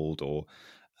sold or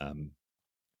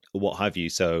what have you.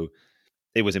 So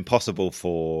it was impossible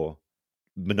for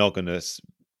monogamous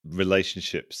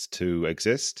relationships to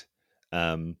exist.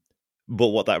 But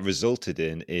what that resulted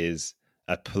in is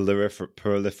a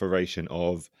proliferation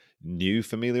of new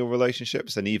familial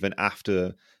relationships. And even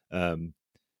after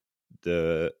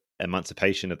the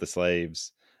emancipation of the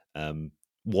slaves,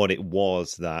 what it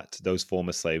was that those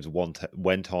former slaves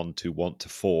went on to want to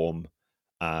form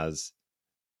as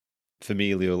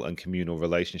familial and communal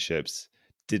relationships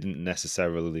didn't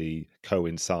necessarily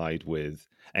coincide with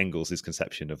Engels's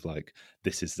conception of like,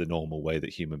 this is the normal way that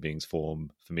human beings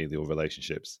form familial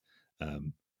relationships.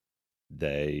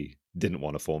 They didn't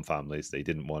want to form families. They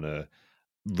didn't want to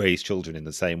raise children in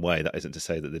the same way. That isn't to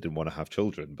say that they didn't want to have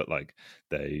children, but like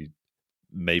they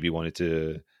maybe wanted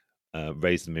to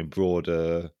raise them in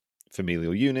broader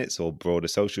familial units or broader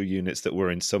social units that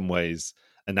were in some ways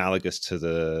analogous to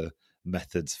the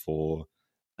methods for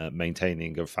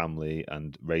maintaining a family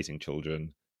and raising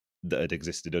children that had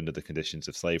existed under the conditions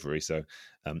of slavery. So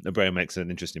O'Brien makes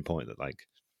an interesting point that like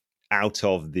out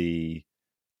of the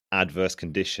adverse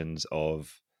conditions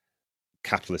of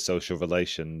capitalist social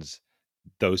relations,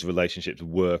 those relationships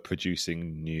were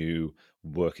producing new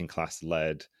working class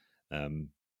led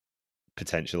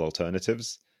potential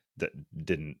alternatives that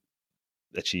didn't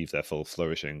achieve their full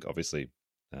flourishing, obviously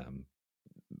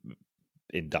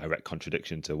in direct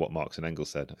contradiction to what Marx and Engels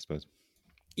said, I suppose.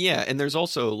 Yeah, and there's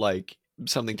also like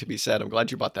something to be said. I'm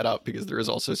glad you brought that up because there is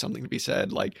also something to be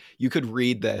said. Like you could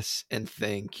read this and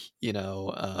think,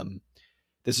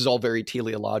 this is all very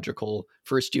teleological.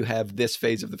 First you have this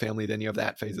phase of the family, then you have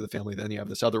that phase of the family, then you have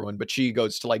this other one. But she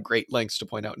goes to like great lengths to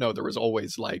point out, no, there was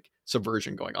always like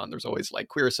subversion going on. There's always like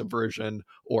queer subversion,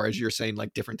 or as you're saying,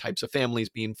 like different types of families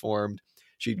being formed.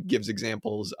 She gives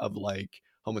examples of like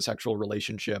homosexual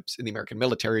relationships in the American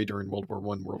military during World War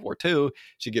I, World War II.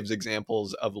 She gives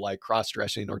examples of like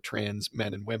cross-dressing or trans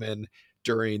men and women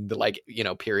during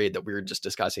the period that we were just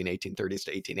discussing, 1830s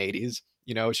to 1880s.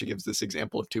 She gives this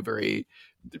example of two very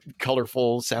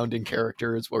colorful sounding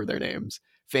characters. What were their names?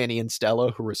 Fanny and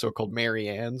Stella, who were so-called Mary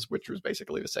Anns, which was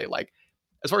basically to say, like,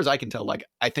 as far as I can tell, like,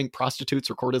 I think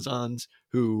prostitutes or courtesans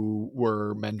who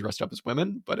were men dressed up as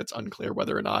women, but it's unclear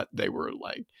whether or not they were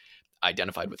like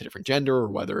identified with a different gender or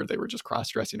whether they were just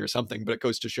cross-dressing or something. But it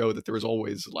goes to show that there was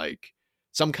always like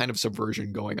some kind of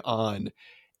subversion going on.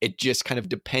 It just kind of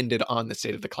depended on the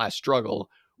state of the class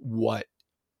struggle, what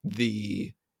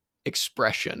the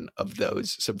expression of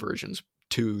those subversions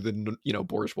to the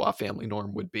bourgeois family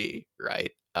norm would be,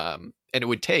 right? And it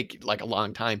would take like a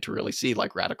long time to really see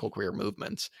like radical queer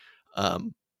movements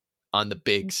on the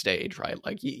big stage, right?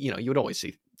 Like you would always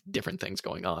see different things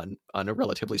going on a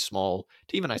relatively small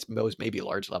to even I suppose maybe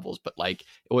large levels, but like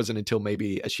it wasn't until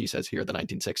maybe, as she says here, the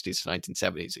 1960s to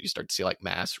 1970s that you start to see like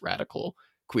mass radical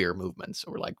queer movements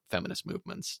or like feminist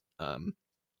movements.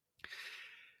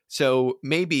 So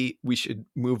maybe we should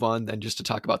move on then just to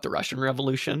talk about the Russian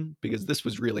Revolution, because this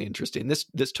was really interesting.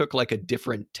 This took like a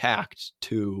different tact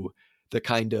to the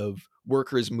kind of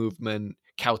workers' movement,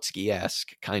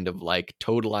 Kautsky-esque kind of like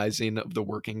totalizing of the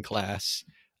working class.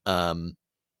 What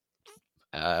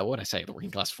I say, the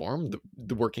working class form,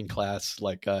 the working class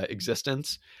like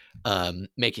existence,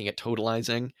 making it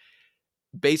totalizing.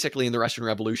 Basically, in the Russian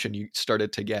Revolution, you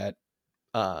started to get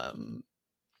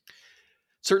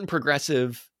certain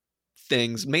progressive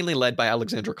things, mainly led by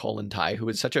Alexandra Kollontai, who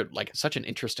is such an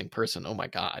interesting person. Oh my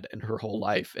God. And her whole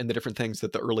life and the different things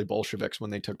that the early Bolsheviks, when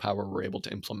they took power, were able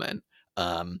to implement.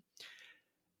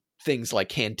 things like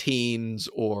canteens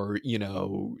or,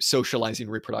 socializing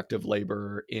reproductive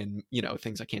labor in,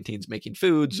 things like canteens making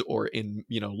foods or in,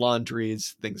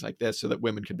 laundries, things like this, so that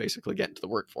women could basically get into the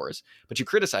workforce. But she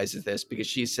criticizes this because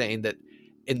she's saying that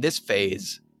in this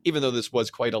phase, even though this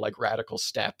was quite a radical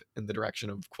step in the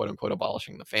direction of quote unquote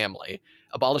abolishing the family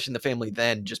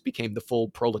then just became the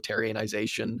full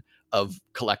proletarianization of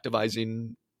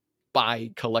collectivizing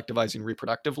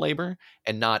reproductive labor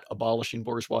and not abolishing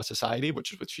bourgeois society,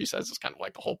 which is what she says is kind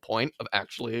of the whole point of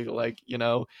actually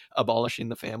abolishing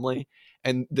the family.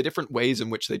 And the different ways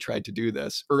in which they tried to do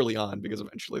this early on, because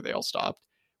eventually they all stopped,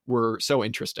 were so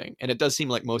interesting. And it does seem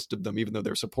like most of them, even though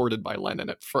they're supported by Lenin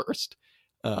at first,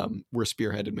 were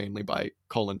spearheaded mainly by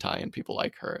Kollontai and people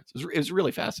like her. It was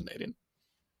really fascinating.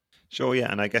 Sure,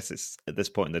 yeah, and I guess it's at this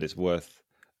point that it's worth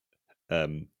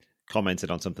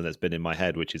commented on something that's been in my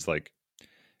head, which is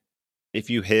if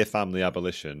you hear family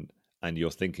abolition and you're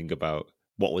thinking about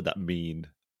what would that mean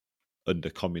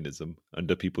under communism,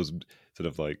 under people's sort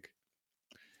of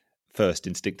first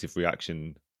instinctive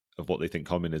reaction of what they think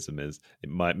communism is,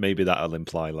 maybe that'll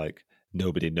imply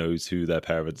nobody knows who their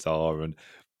parents are, and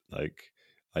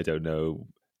I don't know,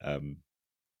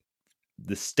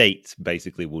 the state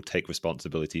basically will take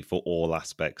responsibility for all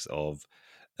aspects of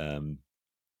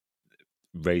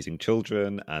raising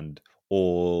children, and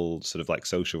all sort of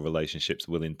social relationships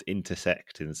will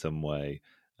intersect in some way.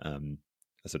 A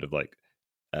sort of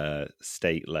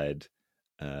state-led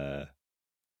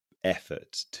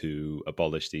effort to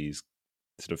abolish these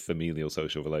sort of familial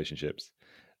social relationships.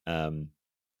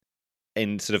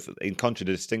 In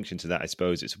contradistinction to that, I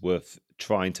suppose it's worth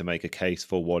trying to make a case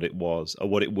for what it was, or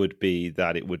what it would be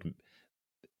that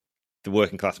the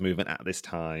working class movement at this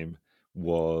time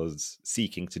was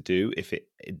seeking to do if it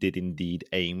did indeed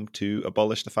aim to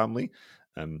abolish the family.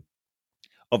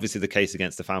 Obviously, the case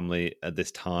against the family at this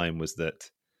time was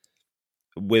that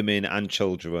women and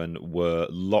children were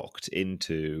locked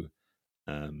into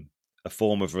a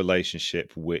form of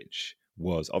relationship which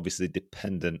was obviously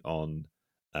dependent on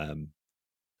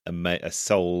a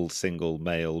sole single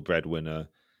male breadwinner,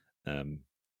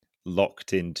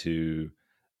 locked into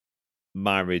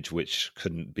marriage which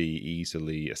couldn't be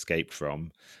easily escaped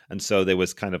from. And so there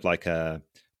was kind of a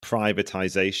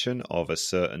privatization of a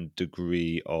certain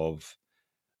degree of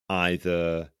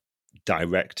either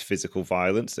direct physical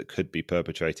violence that could be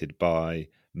perpetrated by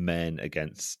men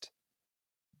against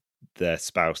their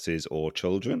spouses or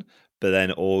children, but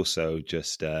then also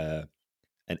just an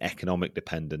economic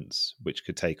dependence, which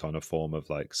could take on a form of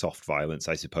soft violence,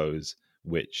 I suppose,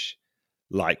 which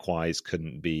likewise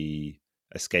couldn't be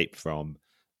escaped from.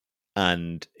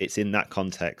 And it's in that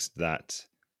context that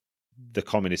the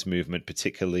communist movement,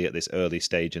 particularly at this early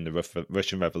stage in the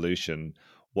Russian Revolution,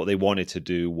 what they wanted to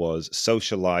do was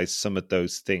socialize some of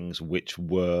those things which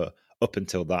were, up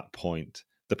until that point,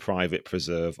 the private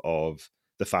preserve of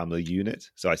the family unit.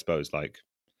 So I suppose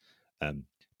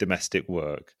domestic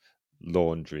work,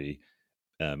 laundry,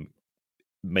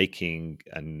 making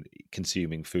and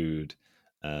consuming food,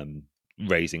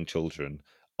 raising children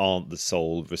aren't the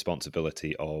sole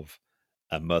responsibility of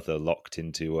a mother locked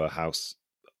into a house,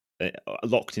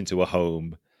 locked into a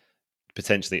home,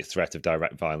 potentially at threat of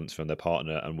direct violence from their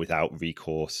partner, and without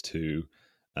recourse to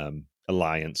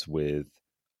alliance with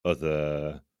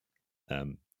other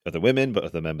women, but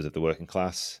other members of the working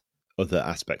class, other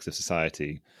aspects of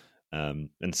society.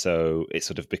 And so it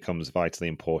sort of becomes vitally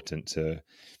important to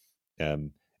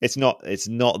it's not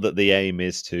that the aim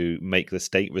is to make the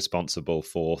state responsible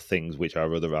for things which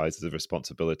are otherwise the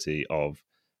responsibility of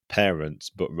parents,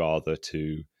 but rather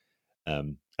to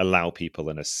allow people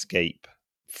an escape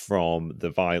from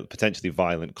the potentially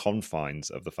violent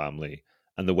confines of the family.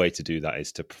 And the way to do that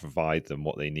is to provide them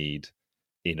what they need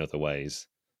in other ways,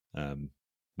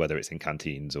 whether it's in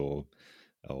canteens or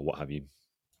what have you.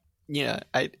 Yeah,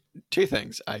 two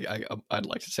things I'd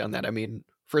like to say on that. I mean,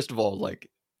 first of all,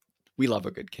 we love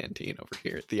a good canteen over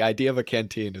here. The idea of a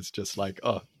canteen is just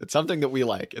it's something that we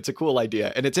like. It's a cool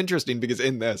idea. And it's interesting because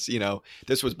in this,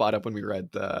 this was brought up when we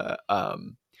read the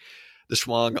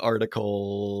Schwang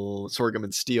article, Sorghum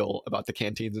and Steele, about the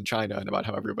canteens in China and about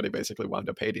how everybody basically wound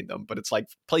up hating them. But it's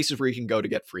places where you can go to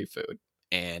get free food.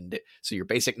 And so your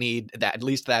basic need, that at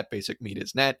least that basic need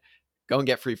is net. Go and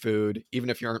get free food. Even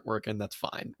if you aren't working, that's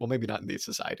fine. Well, maybe not in these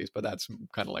societies, but that's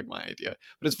kind of my idea.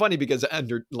 But it's funny because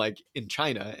under in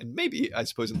China, and maybe I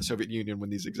suppose in the Soviet Union when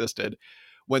these existed,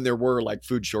 when there were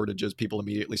food shortages, people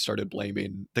immediately started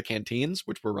blaming the canteens,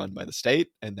 which were run by the state.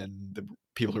 And then the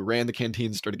people who ran the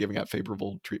canteens started giving out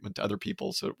favorable treatment to other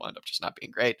people. So it wound up just not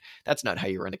being great. That's not how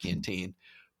you run a canteen.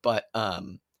 But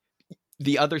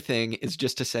the other thing is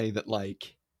just to say that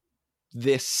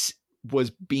this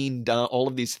was being done, all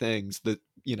of these things, the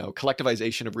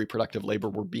collectivization of reproductive labor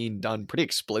were being done pretty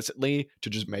explicitly to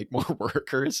just make more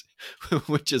workers,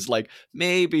 which is like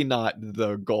maybe not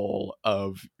the goal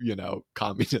of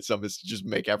communism, is to just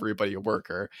make everybody a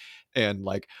worker. And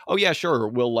like, oh yeah, sure,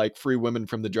 we'll like free women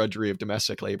from the drudgery of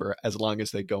domestic labor as long as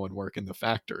they go and work in the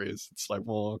factories. It's like,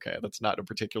 well, okay, that's not a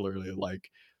particularly like,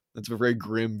 that's a very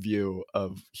grim view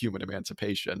of human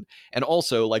emancipation. And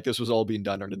also, like, this was all being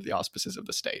done under the auspices of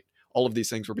the state. All of these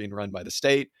things were being run by the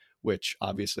state, which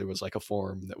obviously was like a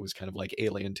form that was kind of like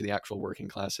alien to the actual working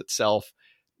class itself.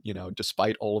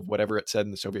 Despite all of whatever it said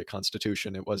in the Soviet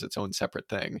Constitution, it was its own separate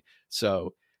thing.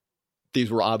 So these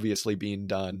were obviously being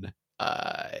done.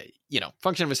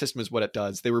 Function of a system is what it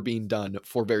does. They were being done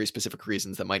for very specific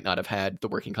reasons that might not have had the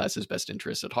working class's best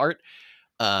interests at heart.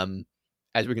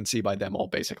 As we can see by them all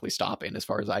basically stopping, as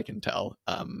far as I can tell,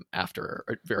 after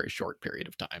a very short period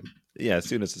of time. Yeah, as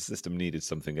soon as the system needed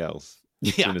something else,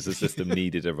 as Yeah. soon as the system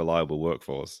needed a reliable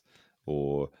workforce,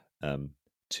 or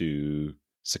to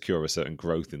secure a certain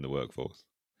growth in the workforce.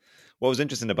 What was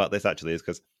interesting about this actually is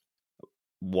because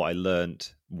what I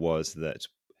learned was that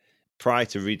prior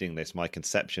to reading this, my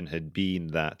conception had been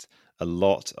that a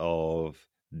lot of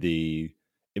the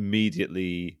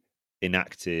immediately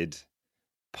enacted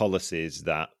policies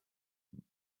that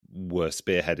were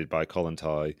spearheaded by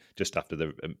Kollontai just after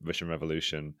the Russian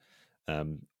Revolution,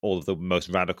 all of the most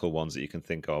radical ones that you can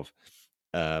think of,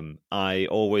 I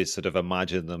always sort of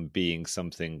imagined them being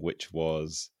something which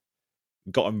was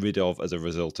gotten rid of as a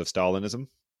result of Stalinism.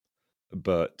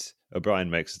 But O'Brien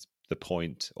makes the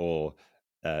point, or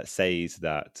says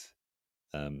that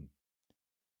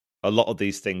a lot of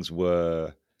these things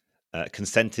were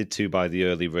consented to by the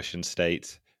early Russian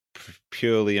state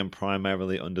purely and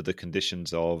primarily under the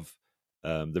conditions of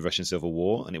the Russian Civil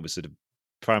War, and it was sort of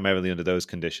primarily under those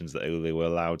conditions that they were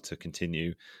allowed to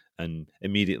continue. And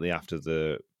immediately after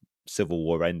the Civil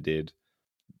War ended,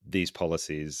 these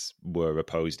policies were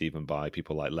opposed even by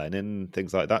people like Lenin,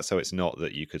 things like that. So it's not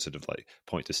that you could sort of like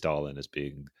point to Stalin as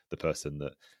being the person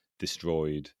that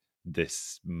destroyed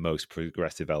this most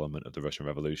progressive element of the Russian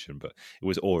Revolution, but it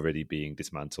was already being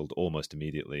dismantled almost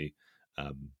immediately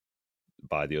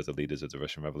by the other leaders of the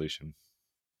Russian Revolution.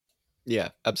 Yeah,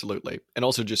 absolutely. And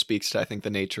also just speaks to, I think,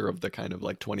 the nature of the kind of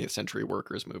like 20th century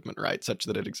workers movement, right? Such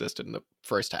that it existed in the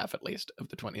first half, at least, of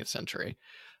the 20th century,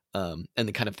 and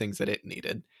the kind of things that it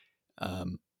needed.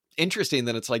 Interesting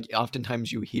that it's like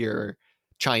oftentimes you hear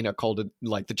China called it,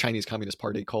 like the Chinese Communist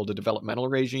Party called a developmental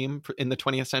regime in the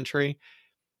 20th century.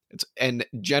 And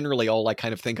generally all I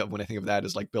kind of think of when I think of that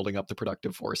is like building up the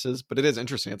productive forces. But it is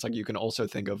interesting. It's like you can also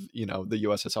think of, the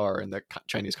USSR and the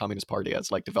Chinese Communist Party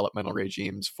as like developmental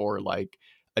regimes for like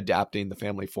adapting the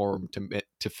family form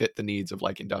to fit the needs of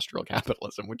like industrial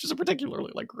capitalism, which is a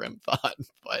particularly like grim thought,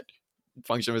 but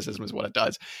function of a system is what it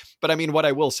does. But I mean, what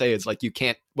I will say is like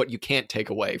what you can't take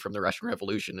away from the Russian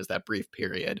Revolution is that brief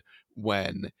period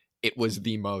when it was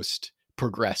the most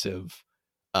progressive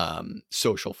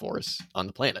social force on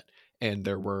the planet, and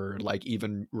there were like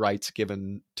even rights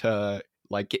given to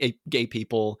like gay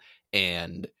people,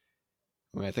 and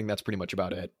I think that's pretty much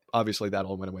about it. Obviously that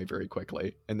all went away very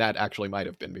quickly, and that actually might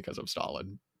have been because of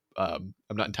Stalin. I'm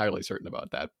not entirely certain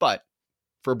about that, but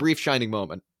for a brief shining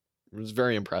moment it was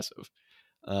very impressive.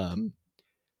 Do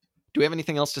we have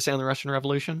anything else to say on the Russian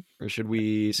Revolution, or should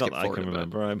we skip forward? Not that I can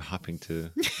remember. I'm happy to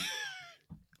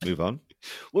move on.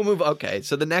 We'll move. Okay,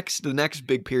 so the next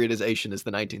big periodization is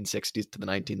the 1960s to the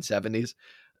 1970s,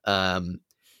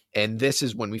 and this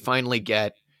is when we finally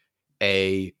get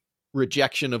a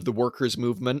rejection of the workers'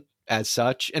 movement as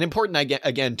such. And important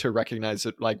again to recognize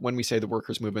that, like, when we say the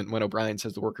workers' movement, when O'Brien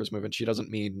says the workers' movement, she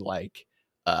doesn't mean like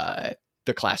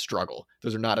the class struggle.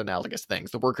 Those are not analogous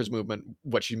things. The workers' movement,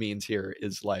 what she means here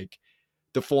is like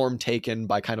the form taken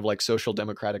by kind of like social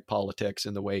democratic politics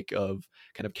in the wake of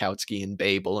kind of Kautsky and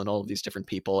Babel and all of these different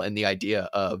people, and the idea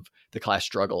of the class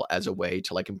struggle as a way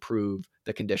to like improve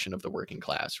the condition of the working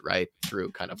class, right?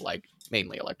 Through kind of like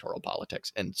mainly electoral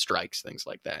politics and strikes, things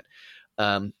like that.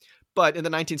 But in the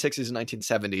 1960s and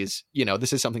 1970s,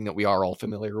 this is something that we are all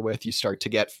familiar with. You start to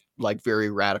get like very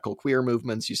radical queer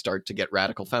movements. You start to get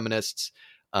radical feminists.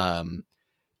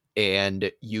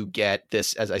 And you get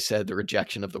this, as I said, the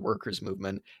rejection of the workers'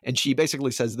 movement. And she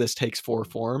basically says this takes four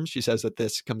forms. She says that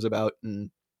this comes about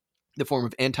in the form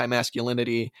of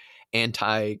anti-masculinity,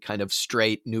 anti kind of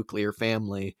straight nuclear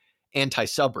family,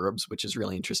 anti-suburbs, which is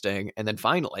really interesting. And then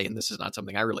finally, and this is not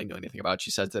something I really knew anything about,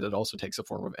 she says that it also takes a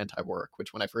form of anti-work,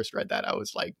 which when I first read that, I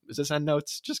was like, is this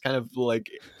endnotes? Just kind of like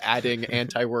adding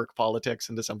anti-work politics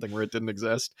into something where it didn't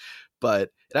exist.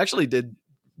 But it actually did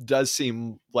does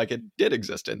seem like it did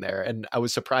exist in there. And I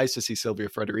was surprised to see Silvia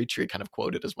Federici kind of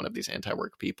quoted as one of these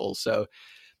anti-work people. So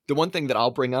the one thing that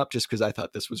I'll bring up, just because I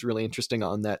thought this was really interesting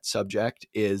on that subject,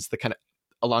 is the kind of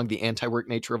along the anti-work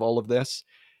nature of all of this.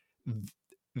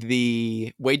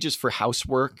 The wages for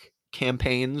housework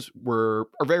campaigns are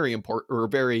very important, or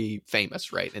very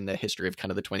famous, right, in the history of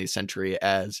kind of the 20th century,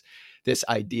 as this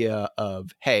idea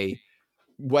of, hey,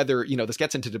 whether, this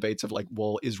gets into debates of like,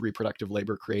 well, is reproductive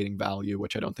labor creating value,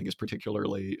 which I don't think is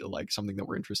particularly like something that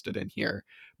we're interested in here,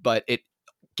 but it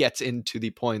gets into the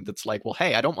point that's like, well,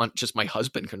 hey, I don't want just my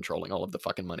husband controlling all of the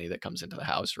fucking money that comes into the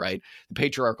house, right? The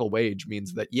patriarchal wage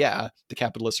means that, yeah, the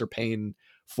capitalists are paying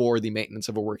for the maintenance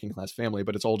of a working class family,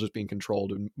 but it's all just being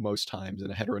controlled in most times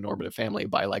in a heteronormative family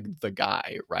by like the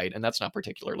guy, right? And that's not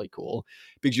particularly cool,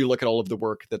 because you look at all of the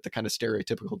work that the kind of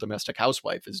stereotypical domestic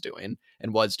housewife is doing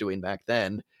and was doing back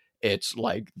then. It's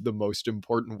like the most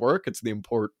important work. It's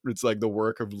like the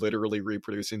work of literally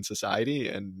reproducing society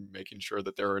and making sure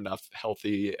that there are enough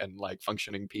healthy and like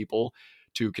functioning people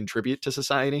to contribute to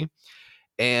society.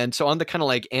 And so on the kind of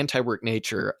like anti-work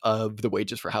nature of the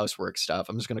wages for housework stuff,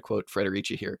 I'm just going to quote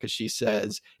Federici here, because she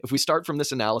says, if we start from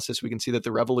this analysis, we can see that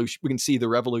the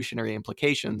revolutionary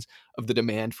implications of the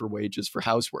demand for wages for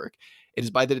housework.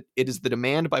 It is the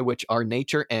demand by which our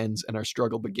nature ends and our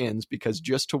struggle begins, because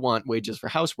just to want wages for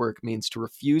housework means to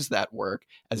refuse that work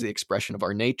as the expression of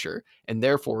our nature, and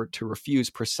therefore to refuse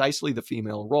precisely the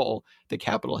female role that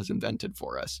capital has invented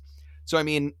for us. So, I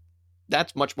mean,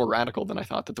 that's much more radical than I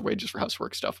thought that the wages for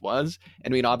housework stuff was. I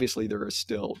mean, obviously there are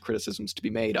still criticisms to be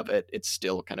made of it. It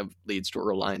still kind of leads to a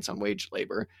reliance on wage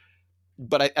labor.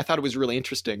 But I thought it was really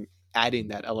interesting adding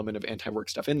that element of anti-work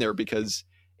stuff in there, because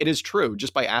it is true.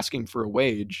 Just by asking for a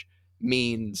wage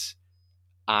means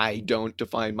I don't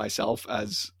define myself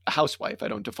as a housewife. I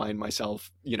don't define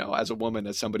myself, as a woman,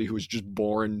 as somebody who was just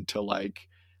born to like,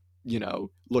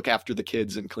 look after the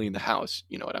kids and clean the house.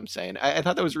 You know what I'm saying? I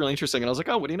thought that was really interesting. And I was like,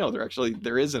 oh, what do you know?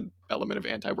 There is an element of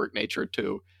anti-work nature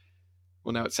to,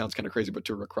 well, now it sounds kind of crazy, but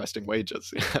to requesting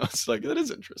wages. It's like, that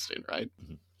is interesting, right?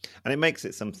 Mm-hmm. And it makes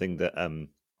it something that,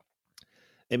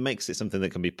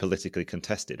 can be politically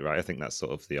contested, right? I think that's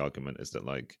sort of the argument, is that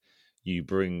like you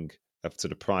bring a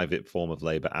sort of private form of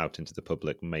labor out into the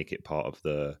public, make it part of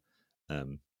the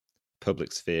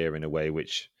public sphere in a way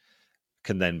which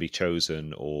can then be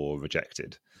chosen or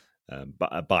rejected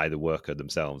by the worker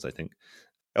themselves. I think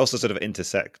it also sort of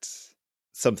intersects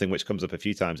something which comes up a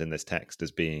few times in this text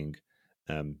as being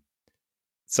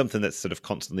something that's sort of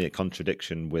constantly a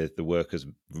contradiction with the workers'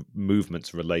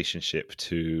 movement's relationship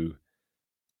to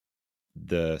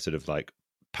the sort of like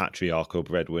patriarchal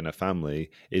breadwinner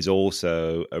family, is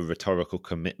also a rhetorical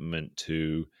commitment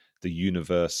to the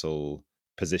universal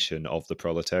position of the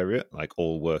proletariat, like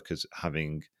all workers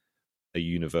having a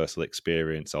universal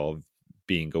experience of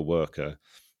being a worker,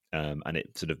 and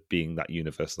it sort of being that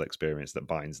universal experience that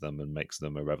binds them and makes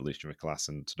them a revolutionary class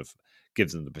and sort of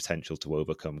gives them the potential to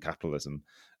overcome capitalism.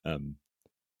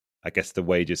 I guess the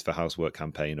wages for housework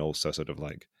campaign also sort of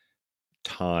like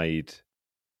tied,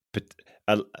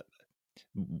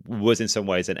 was in some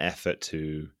ways an effort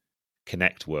to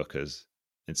connect workers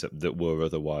that were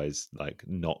otherwise like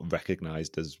not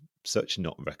recognized as such,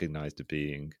 not recognized as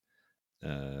being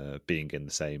in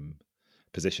the same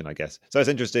position, I guess. So it's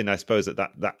interesting, I suppose,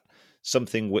 that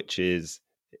something which is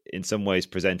in some ways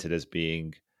presented as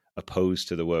being opposed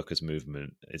to the workers'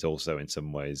 movement is also in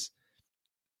some ways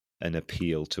an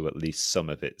appeal to at least some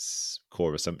of its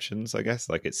core assumptions, I guess.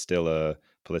 Like it's still a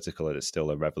political and it's still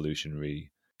a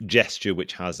revolutionary gesture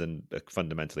which has a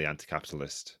fundamentally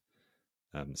anti-capitalist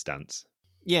stance.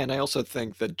 Yeah, and I also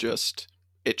think that just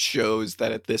it shows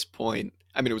that at this point,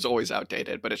 I mean, it was always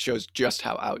outdated, but it shows just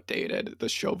how outdated the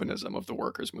chauvinism of the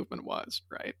workers' movement was,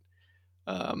 right?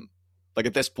 Like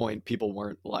at this point, people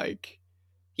weren't like,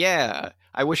 yeah,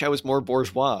 I wish I was more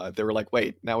bourgeois. They were like,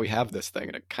 wait, now we have this thing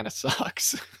and it kind of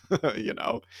sucks, you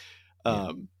know?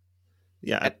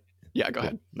 Yeah. Go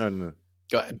ahead. No.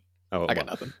 Go ahead. Oh, I got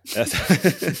nothing.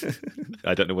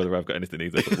 I don't know whether I've got anything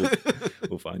either, but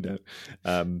we'll find out.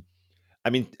 I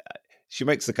mean, she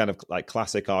makes the kind of like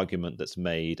classic argument that's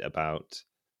made about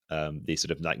these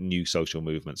sort of like new social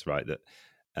movements, right? That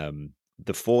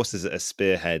the forces that are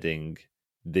spearheading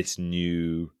this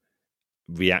new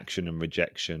reaction and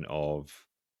rejection of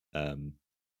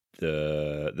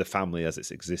the family as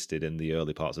it's existed in the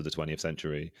early parts of the 20th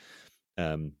century.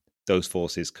 Those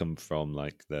forces come from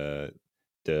like the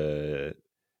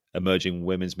emerging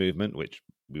women's movement, which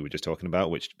we were just talking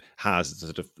about, which has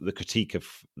sort of the critique of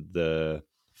the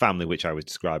family, which I was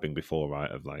describing before, right?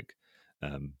 Of like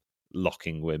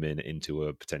locking women into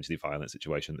a potentially violent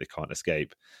situation that they can't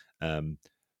escape.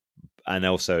 and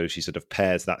also she sort of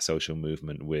pairs that social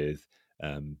movement with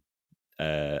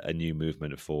a new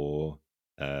movement for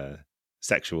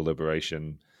sexual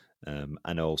liberation,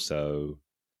 and also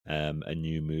a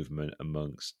new movement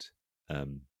amongst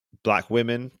black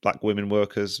women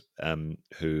workers,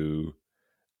 who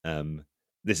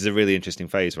this is a really interesting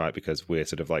phase, right? Because we're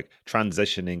sort of like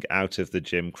transitioning out of the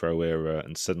Jim Crow era,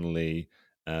 and suddenly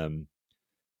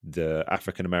the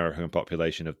African American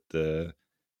population of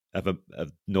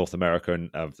North America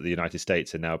and of the United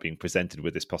States are now being presented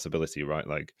with this possibility, right?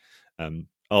 Like,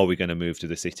 are we going to move to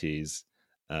the cities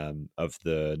of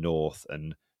the North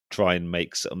and try and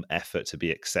make some effort to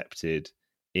be accepted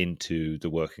into the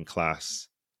working class,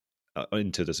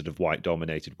 into the sort of white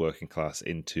dominated working class,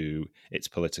 into its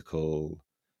political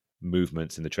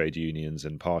movements in the trade unions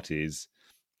and parties,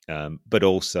 but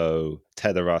also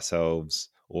tether ourselves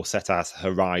or set our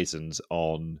horizons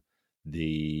on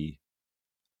the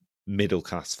middle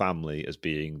class family as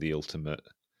being the ultimate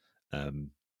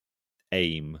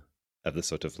aim of the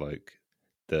sort of like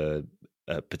the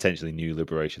potentially new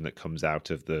liberation that comes out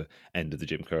of the end of the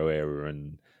Jim Crow era,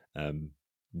 and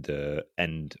the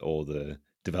end or the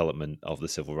development of the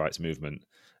civil rights movement.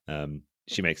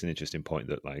 She makes an interesting point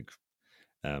that like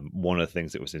one of the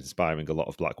things that was inspiring a lot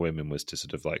of black women was to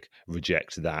sort of like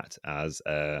reject that as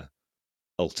a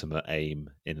ultimate aim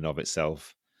in and of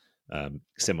itself.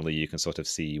 Similarly, you can sort of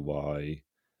see why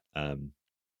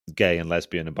gay and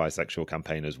lesbian and bisexual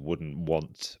campaigners wouldn't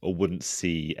want or wouldn't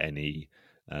see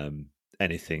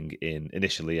anything in,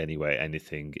 initially anyway,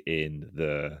 anything in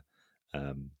the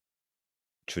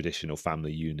traditional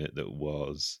family unit that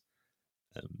was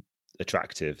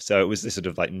attractive. So it was this sort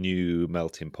of like new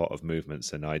melting pot of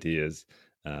movements and ideas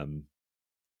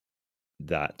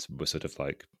that were sort of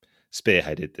like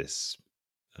spearheaded this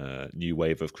new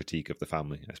wave of critique of the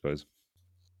family, I suppose.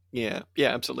 Yeah,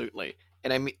 absolutely.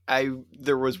 And I mean,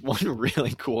 there was one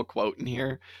really cool quote in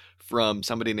here from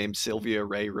somebody named Sylvia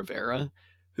Ray Rivera,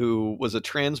 who was a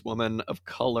trans woman of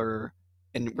color.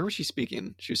 And where was she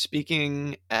speaking? She's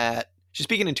speaking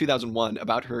in 2001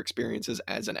 about her experiences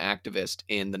as an activist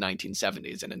in the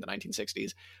 1970s and in the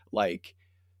 1960s, like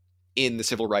in the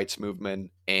civil rights movement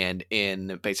and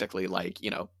in basically like,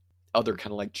 other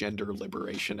kind of like gender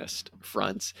liberationist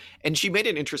fronts. And she made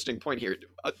an interesting point here.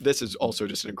 This is also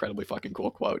just an incredibly fucking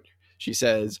cool quote. She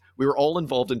says, "We were all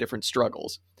involved in different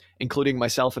struggles, including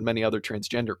myself and many other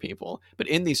transgender people. But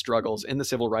in these struggles, in the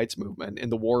civil rights movement, in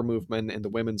the war movement, in the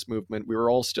women's movement, we were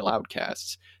all still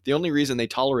outcasts. The only reason they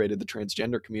tolerated the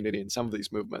transgender community in some of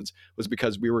these movements was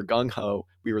because we were gung-ho,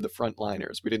 we were the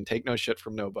frontliners. We didn't take no shit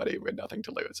from nobody, we had nothing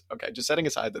to lose." Okay, just setting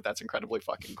aside that that's incredibly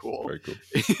fucking cool. Very cool.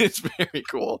 It's very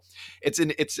cool. It's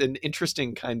an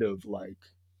interesting kind of like,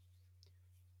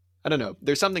 I don't know.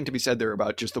 There's something to be said there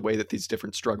about just the way that these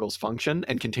different struggles function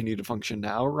and continue to function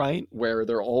now, right? Where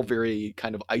they're all very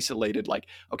kind of isolated. Like,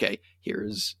 okay,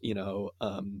 here's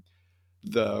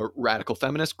the radical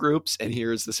feminist groups, and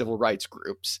here's the civil rights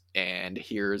groups, and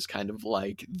here's kind of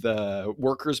like the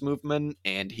workers' movement,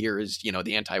 and here's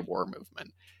the anti-war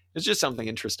movement. It's just something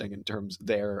interesting in terms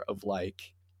there of like,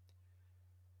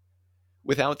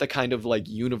 without the kind of like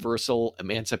universal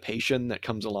emancipation that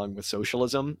comes along with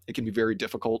socialism, it can be very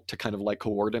difficult to kind of like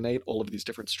coordinate all of these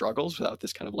different struggles without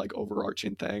this kind of like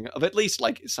overarching thing of at least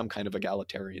like some kind of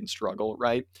egalitarian struggle,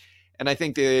 right? And I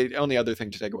think the only other thing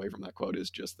to take away from that quote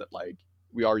is just that like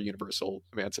we are universal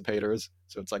emancipators.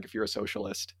 So it's like if you're a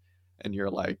socialist and you're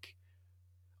like,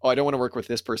 oh, I don't want to work with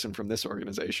this person from this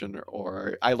organization,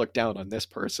 or I look down on this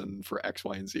person for X,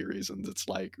 Y, and Z reasons. It's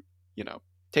like,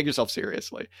 take yourself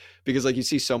seriously, because like you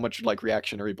see so much like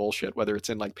reactionary bullshit, whether it's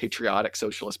in like patriotic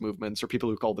socialist movements or people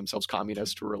who call themselves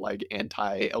communists who are like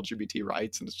anti-LGBT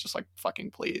rights. And it's just like,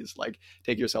 fucking please, like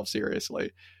take yourself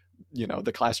seriously.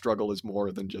 The class struggle is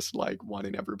more than just like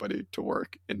wanting everybody to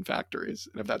work in factories.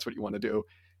 And if that's what you want to do,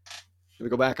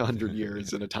 go back 100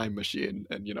 years in a time machine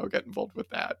and get involved with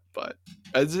that. But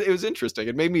it was interesting.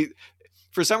 It made me,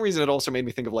 for some reason, it also made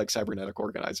me think of like cybernetic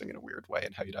organizing in a weird way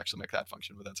and how you'd actually make that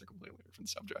function. But that's a completely different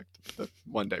subject that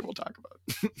one day we'll talk about.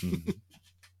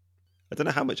 I don't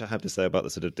know how much I have to say about the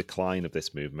sort of decline of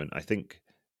this movement. I think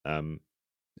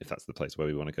if that's the place where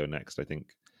we want to go next, I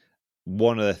think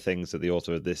one of the things that the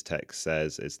author of this text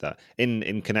says is that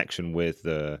in connection with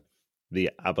the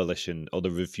abolition or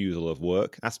the refusal of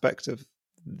work aspect of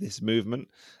this movement,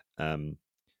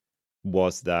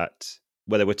 was that,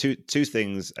 well, there were two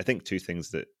things, I think two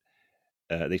things that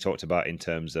they talked about in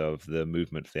terms of the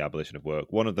movement for the abolition of work.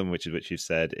 One of them, which you've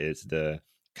said, is the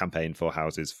campaign for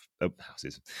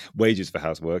wages for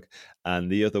housework,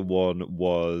 and the other one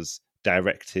was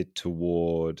directed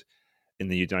toward, in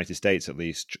the United States at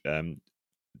least,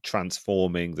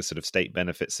 transforming the sort of state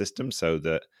benefit system so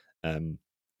that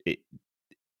it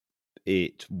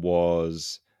it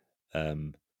was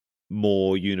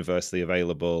more universally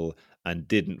available and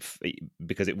didn't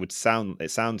because it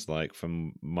sounds like,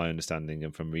 from my understanding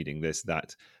and from reading this,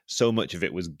 that so much of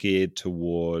it was geared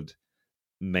toward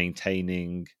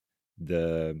maintaining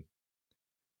the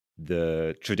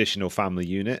traditional family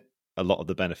unit. A lot of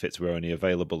the benefits were only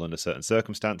available under certain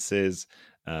circumstances,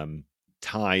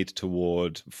 tied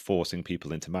toward forcing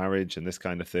people into marriage and this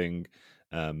kind of thing.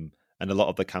 And a lot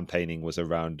of the campaigning was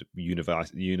around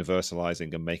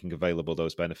universalizing and making available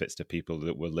those benefits to people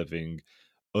that were living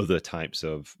other types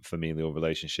of familial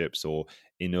relationships or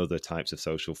in other types of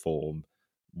social form,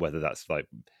 whether that's like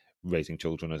raising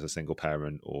children as a single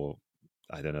parent, or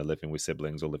I don't know, living with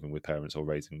siblings or living with parents, or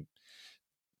raising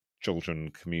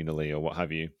children communally, or what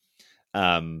have you.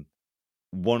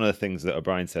 One of the things that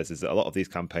O'Brien says is that a lot of these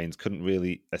campaigns couldn't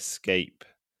really escape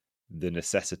the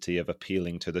necessity of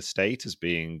appealing to the state as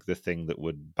being the thing that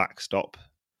would backstop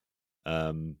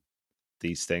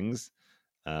these things.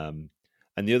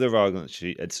 And the other argument,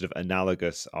 a sort of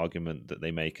analogous argument that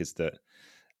they make, is that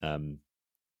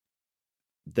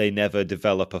they never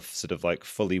develop a sort of like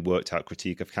fully worked out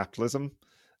critique of capitalism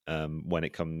when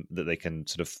it comes that they can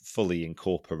sort of fully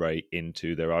incorporate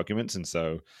into their arguments. And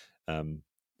so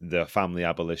the family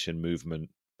abolition movement,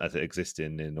 as it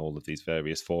existed in all of these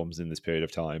various forms in this period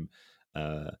of time,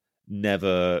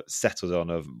 never settled on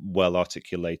a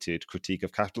well-articulated critique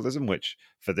of capitalism, which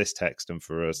for this text and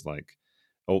for us, like,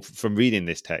 or from reading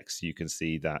this text, you can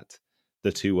see that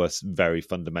the two are very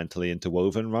fundamentally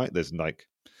interwoven, right? There's like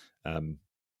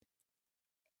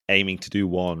aiming to do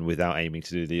one without aiming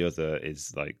to do the other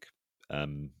is like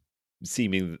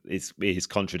seeming is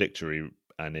contradictory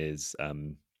and is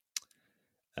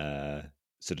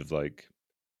sort of like,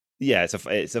 yeah,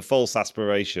 it's a false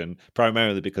aspiration,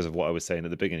 primarily because of what I was saying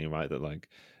at the beginning, right? That like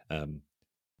and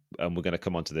we're going to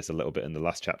come on to this a little bit in the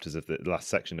last chapters of the last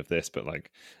section of this, but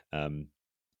like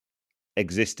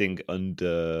existing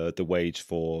under the wage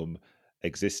form,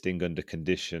 existing under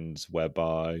conditions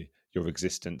whereby your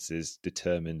existence is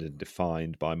determined and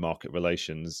defined by market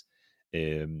relations,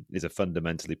 is a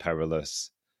fundamentally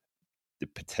perilous,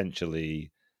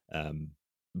 potentially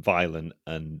violent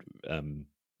and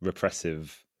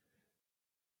repressive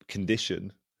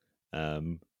condition,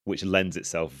 which lends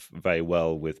itself very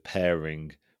well with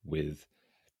pairing with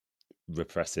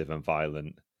repressive and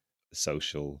violent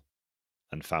social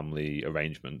and family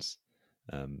arrangements.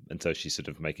 And so she's sort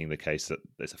of making the case that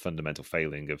there's a fundamental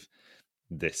failing of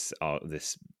this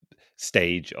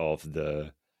stage of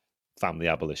the family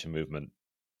abolition movement,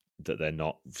 that they're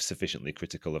not sufficiently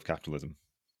critical of capitalism.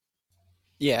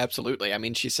 Yeah, absolutely. I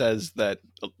mean, she says that,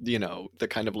 you know, the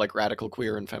kind of like radical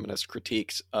queer and feminist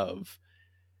critiques of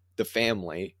the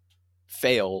family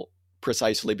fail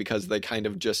precisely because they kind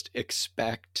of just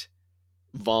expect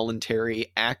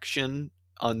voluntary action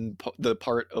on the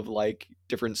part of like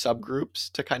different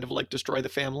subgroups to kind of like destroy the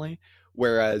family,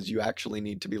 whereas you actually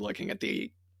need to be looking at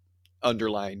the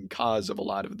underlying cause of a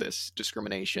lot of this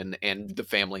discrimination and the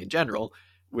family in general,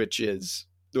 which is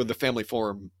the family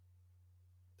form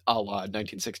a la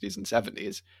 1960s and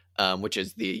 70s, which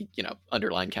is the, you know,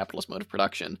 underlying capitalist mode of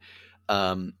production.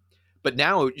 But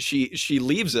now she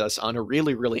leaves us on a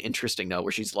really, really interesting note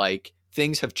where she's like,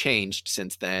 things have changed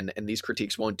since then, and these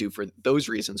critiques won't do for those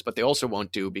reasons, but they also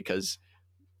won't do because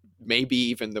maybe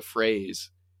even the phrase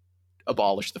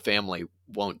abolish the family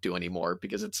won't do anymore,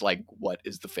 because it's like, what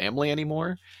is the family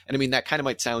anymore? And I mean, that kind of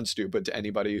might sound stupid to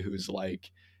anybody who's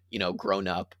like, you know, grown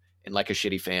up in like a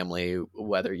shitty family,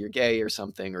 whether you're gay or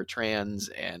something or trans,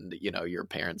 and you know your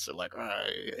parents are like, oh,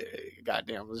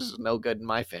 goddamn, this is no good in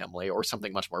my family, or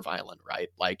something much more violent, right?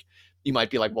 Like you might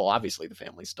be like, well, obviously the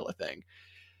family's still a thing.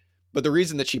 But the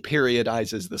reason that she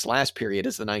periodizes this last period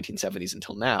as the 1970s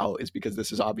until now is because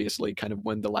this is obviously kind of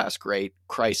when the last great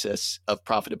crisis of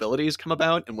profitability has come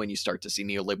about, and when you start to see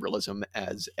neoliberalism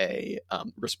as a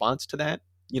response to that.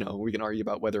 You know, we can argue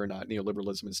about whether or not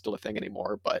neoliberalism is still a thing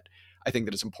anymore, but I think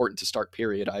that it's important to start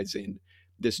periodizing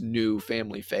this new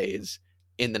family phase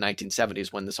in the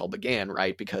 1970s when this all began,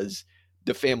 right? Because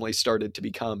the family started to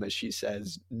become, as she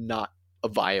says, not a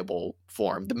viable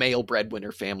form. The male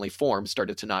breadwinner family form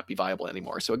started to not be viable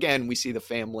anymore. So again, we see the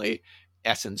family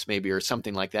essence maybe, or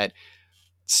something like that,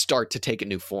 start to take a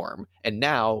new form. And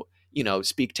now, you know,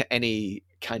 speak to any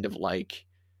kind of like,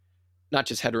 not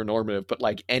just heteronormative, but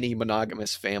like any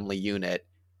monogamous family unit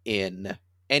in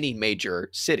any major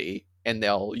city, and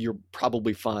you'll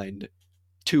probably find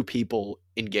two people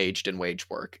engaged in wage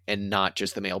work, and not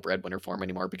just the male breadwinner form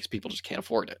anymore, because people just can't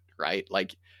afford it, right?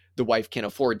 Like the wife can't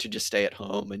afford to just stay at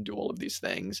home and do all of these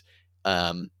things.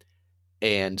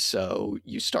 And so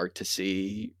you start to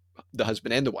see the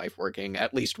husband and the wife working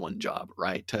at least one job,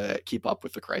 right, to keep up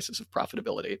with the crisis of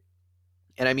profitability.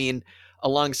 And I mean,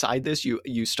 alongside this,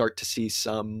 you start to see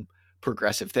some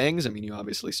progressive things. I mean, you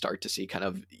obviously start to see kind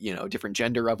of, different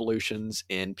gender revolutions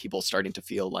and people starting to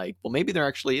feel like, well, maybe there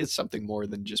actually is something more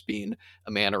than just being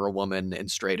a man or a woman and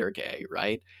straight or gay,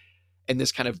 right? And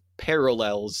this kind of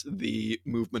parallels the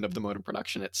movement of the mode of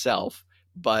production itself.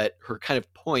 But her kind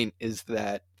of point is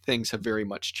that things have very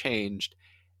much changed.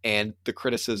 And the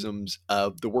criticisms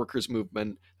of the workers'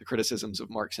 movement, the criticisms of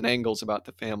Marx and Engels about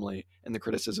the family, and the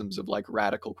criticisms of like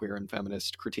radical queer and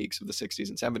feminist critiques of the 60s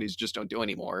and 70s just don't do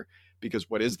anymore, because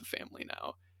what is the family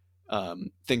now?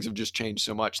 Things have just changed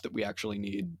so much that we actually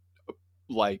need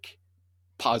like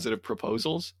positive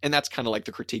proposals. And that's kind of like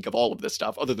the critique of all of this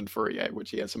stuff, other than Fourier,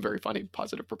 which he has some very funny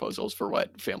positive proposals for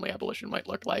what family abolition might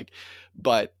look like.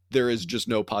 But there is just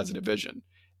no positive vision.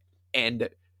 And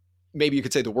maybe you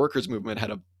could say the workers' movement had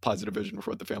a positive vision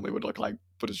for what the family would look like,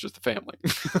 but it's just the family.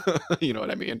 You know what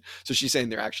I mean? So she's saying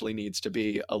there actually needs to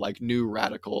be a like new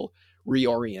radical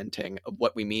reorienting of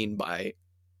what we mean by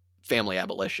family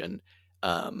abolition.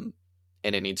 And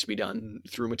it needs to be done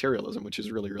through materialism, which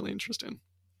is really, really interesting.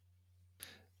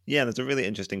 Yeah, there's a really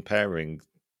interesting pairing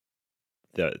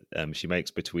that she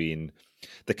makes between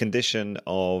the condition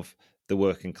of the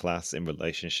working class in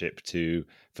relationship to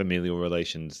familial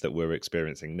relations that we're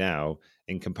experiencing now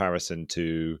in comparison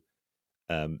to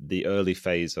the early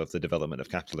phase of the development of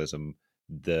capitalism,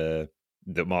 that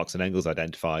Marx and Engels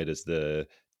identified as the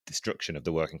destruction of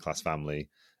the working class family.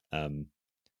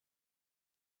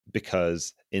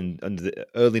 Because under the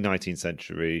early 19th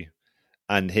century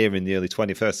and here in the early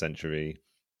 21st century,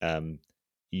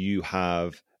 you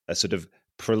have a sort of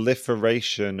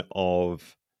proliferation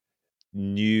of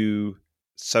new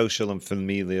social and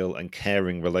familial and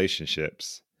caring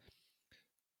relationships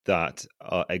that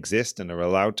exist and are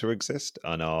allowed to exist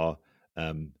and are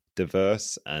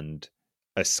diverse and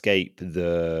escape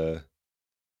the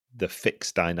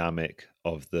fixed dynamic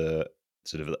of the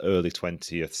sort of early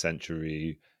 20th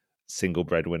century single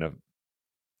breadwinner,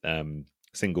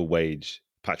 single wage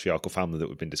patriarchal family that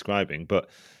we've been describing. But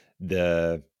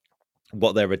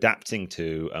what they're adapting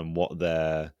to and what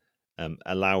they're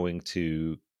allowing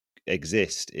to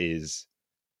exist is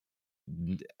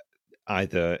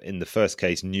either, in the first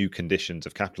case, new conditions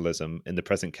of capitalism, in the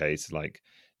present case, like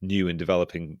new and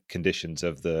developing conditions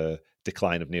of the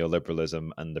decline of neoliberalism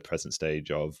and the present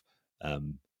stage of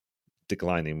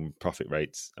declining profit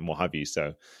rates and what have you.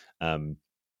 So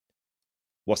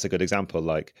what's a good example?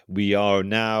 Like, we are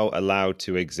now allowed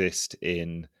to exist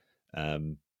in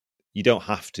you don't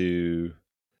have to,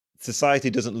 society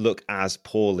doesn't look as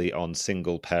poorly on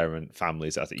single parent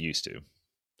families as it used to.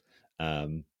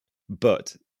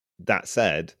 But that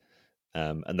said,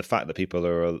 and the fact that people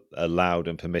are allowed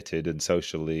and permitted and it's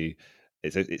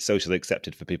socially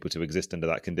accepted for people to exist under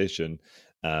that condition,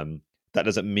 that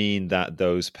doesn't mean that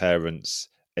those parents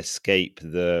escape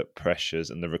the pressures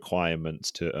and the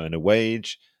requirements to earn a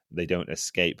wage. They don't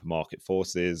escape market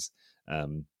forces.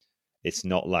 It's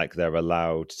not like they're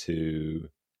allowed to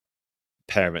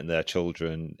parent their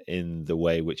children in the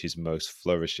way which is most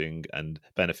flourishing and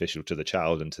beneficial to the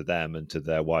child and to them and to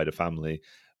their wider family.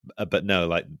 But no,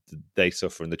 like, they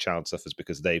suffer and the child suffers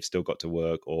because they've still got to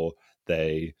work, or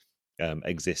they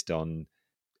exist on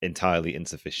entirely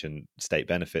insufficient state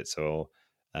benefits, or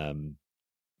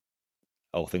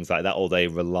things like that, or they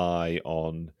rely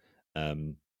on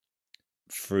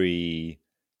free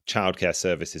childcare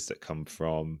services that come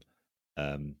from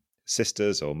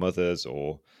sisters or mothers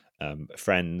or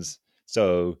friends.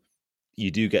 So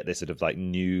you do get this sort of like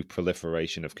new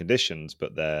proliferation of conditions,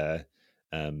 but they're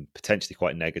potentially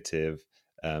quite negative,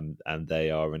 and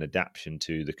they are an adaptation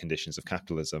to the conditions of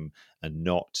capitalism and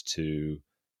not to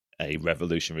a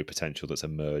revolutionary potential that's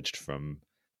emerged from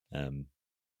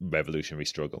revolutionary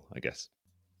struggle, I guess.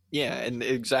 Yeah, and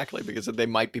exactly, because they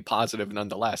might be positive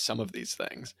nonetheless, some of these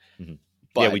things. Mm-hmm.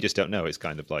 But yeah, we just don't know. It's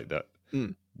kind of like that.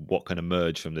 What can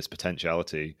emerge from this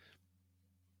potentiality?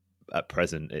 At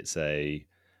present, it's a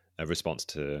response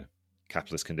to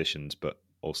capitalist conditions, but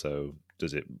also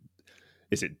is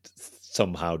it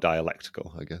somehow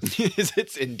dialectical, I guess? Is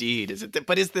it indeed? Is it?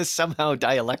 But is this somehow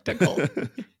dialectical?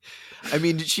 I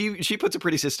mean, she puts it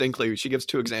pretty succinctly. She gives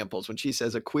two examples when she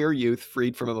says a queer youth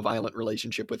freed from a violent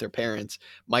relationship with their parents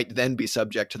might then be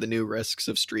subject to the new risks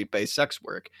of street-based sex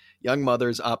work. Young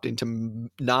mothers opting to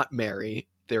not marry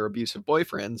their abusive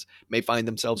boyfriends may find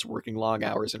themselves working long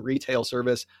hours in retail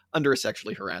service under a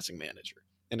sexually harassing manager.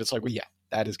 And it's like, well, yeah,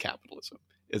 that is capitalism.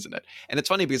 isn't it? And it's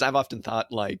funny because I've often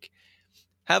thought like,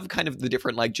 have kind of the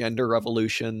different like gender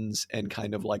revolutions and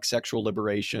kind of like sexual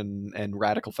liberation and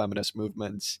radical feminist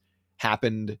movements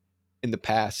happened in the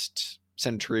past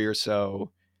century or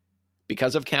so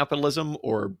because of capitalism,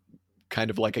 or kind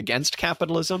of like against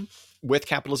capitalism, with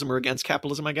capitalism or against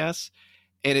capitalism, I guess.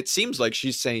 And it seems like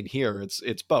she's saying here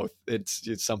it's both.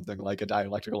 It's something like a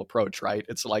dialectical approach, right?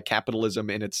 It's like capitalism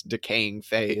in its decaying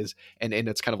phase and in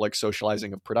its kind of like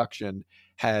socializing of production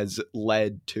has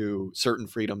led to certain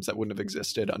freedoms that wouldn't have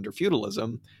existed under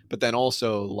feudalism, but then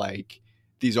also like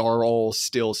these are all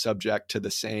still subject to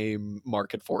the same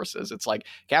market forces. It's like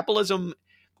capitalism,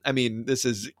 I mean, this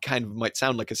is kind of might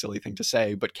sound like a silly thing to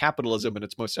say, but capitalism in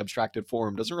its most abstracted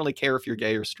form doesn't really care if you're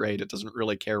gay or straight. It doesn't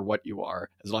really care what you are,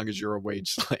 as long as you're a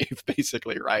wage slave,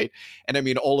 basically, right? And I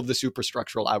mean, all of the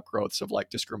superstructural outgrowths of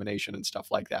like discrimination and stuff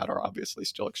like that are obviously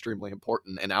still extremely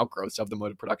important and outgrowths of the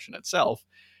mode of production itself.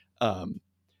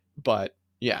 But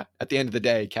yeah, at the end of the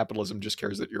day, capitalism just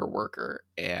cares that you're a worker.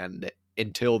 And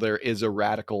until there is a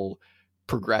radical,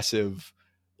 progressive,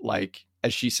 like,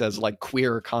 as she says, like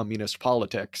queer communist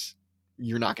politics,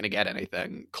 you're not going to get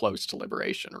anything close to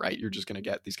liberation, right? You're just going to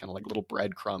get these kind of like little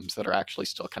breadcrumbs that are actually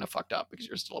still kind of fucked up because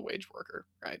you're still a wage worker,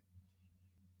 right?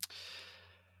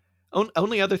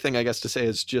 Only other thing I guess to say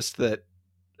is just that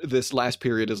this last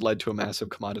period has led to a massive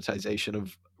commoditization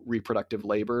of reproductive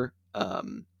labor.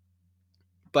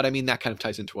 But I mean, that kind of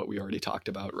ties into what we already talked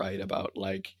about, right? About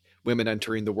like women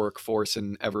entering the workforce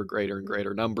in ever greater and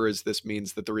greater numbers. This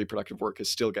means that the reproductive work is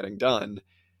still getting done,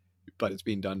 but it's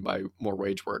being done by more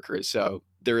wage workers. So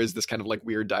there is this kind of like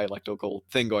weird dialectical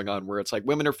thing going on where it's like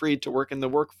women are free to work in the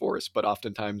workforce, but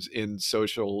oftentimes in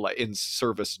social, in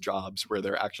service jobs where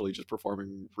they're actually just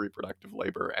performing reproductive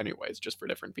labor anyways, just for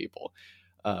different people.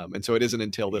 And so it isn't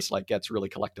until this like gets really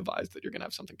collectivized that you're going to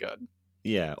have something good.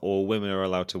 Yeah, or women are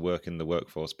allowed to work in the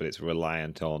workforce, but it's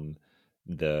reliant on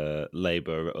the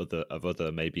labor of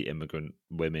other maybe immigrant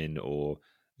women or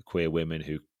queer women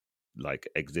who like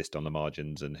exist on the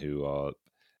margins and who are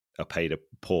paid a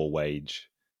poor wage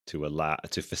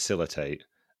to facilitate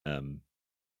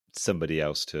somebody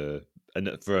else to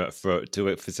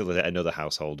facilitate another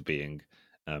household being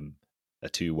a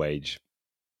two wage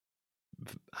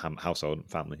household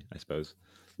family, I suppose.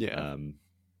 Yeah.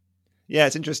 Yeah,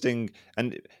 it's interesting,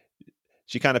 and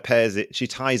she kind of she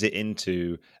ties it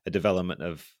into a development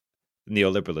of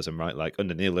neoliberalism, right? Like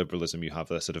under neoliberalism, you have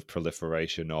a sort of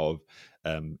proliferation of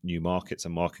new markets,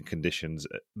 and market conditions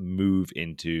move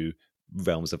into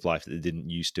realms of life that they didn't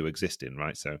used to exist in,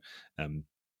 right? So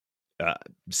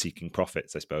seeking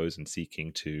profits, I suppose, and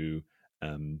seeking to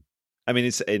I mean,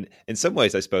 it's in some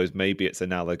ways, I suppose, maybe it's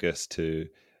analogous to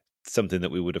something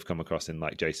that we would have come across in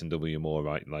like Jason W. Moore,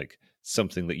 right? Like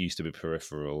something that used to be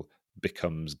peripheral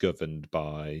becomes governed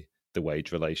by the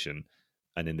wage relation.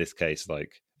 And in this case,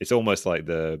 like it's almost like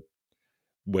the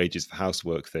wages for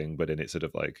housework thing, but in its sort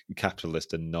of like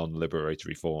capitalist and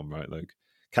non-liberatory form, right? Like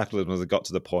capitalism has got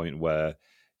to the point where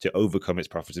to overcome its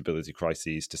profitability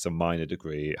crises to some minor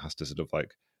degree, it has to sort of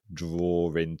like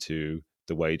draw into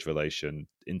the wage relation,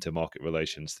 into market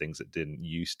relations, things that didn't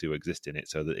used to exist in it,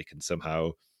 so that it can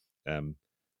somehow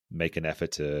make an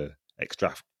effort to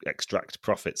extract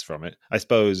profits from it. I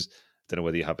suppose, I don't know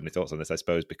whether you have any thoughts on this. I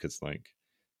suppose because like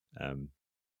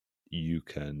you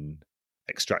can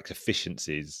extract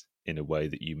efficiencies in a way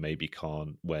that you maybe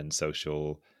can't when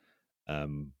social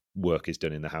work is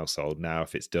done in the household. Now,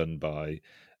 if it's done by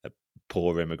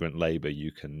poor immigrant labor,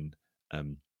 you can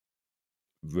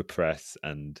repress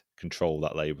and control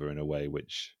that labor in a way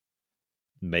which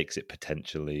makes it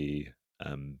potentially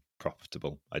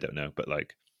profitable. I don't know, but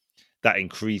like that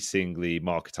increasing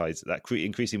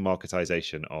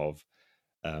marketization of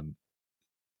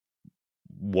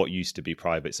what used to be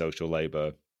private social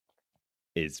labor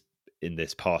is in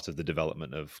this part of the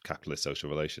development of capitalist social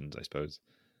relations, I suppose,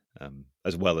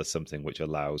 as well as something which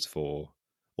allows for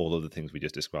all of the things we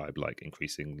just described, like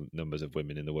increasing numbers of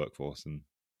women in the workforce and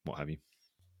what have you.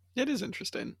 It is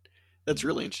interesting. That's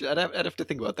really interesting. I'd have to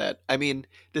think about that. I mean,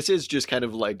 this is just kind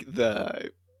of like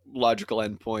the logical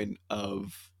endpoint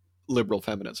of liberal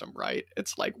feminism, right?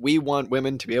 It's like we want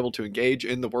women to be able to engage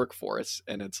in the workforce,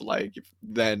 and it's like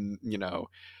then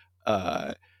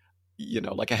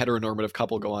like a heteronormative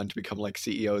couple go on to become like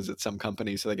CEOs at some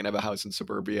company so they can have a house in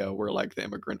suburbia where like the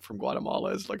immigrant from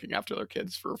Guatemala is looking after their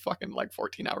kids for fucking like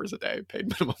 14 hours a day, paid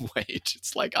minimum wage.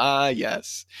 It's like,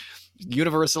 yes,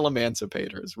 universal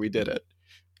emancipators. We did it.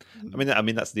 I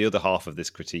mean that's the other half of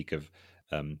this critique of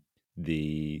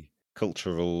the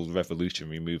cultural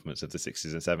revolutionary movements of the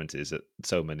 60s and 70s, that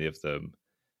so many of them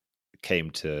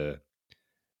came to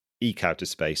eke out a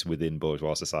space within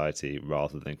bourgeois society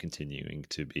rather than continuing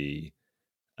to be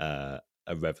a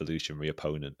revolutionary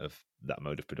opponent of that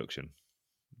mode of production.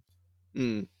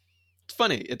 It's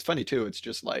funny. It's funny too. It's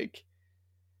just like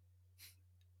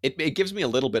it gives me a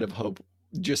little bit of hope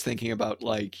just thinking about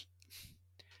like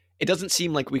it doesn't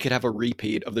seem like we could have a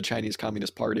repeat of the Chinese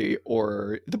Communist Party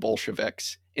or the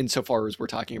Bolsheviks insofar as we're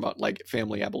talking about like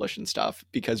family abolition stuff,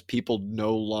 because people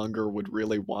no longer would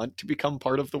really want to become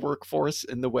part of the workforce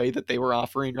in the way that they were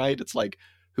offering, right? It's like,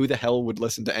 who the hell would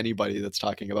listen to anybody that's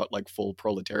talking about like full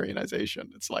proletarianization?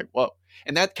 It's like, whoa.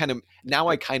 And that kind of, now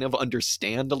I kind of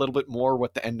understand a little bit more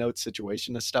what the EndNote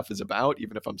situationist stuff is about,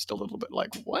 even if I'm still a little bit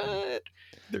like, what?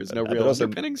 There's no real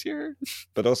underpinnings here.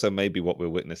 But also maybe what we're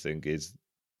witnessing is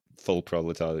full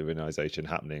proletarianization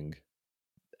happening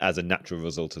as a natural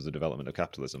result of the development of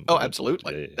capitalism. Oh,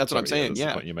 absolutely. That's what I'm saying. That's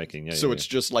the point you're making. So it's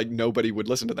just like nobody would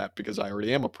listen to that because I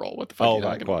already am a prol. What the fuck are you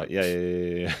talking about?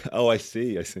 Yeah. Oh, I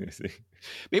see.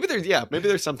 Maybe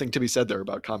there's something to be said there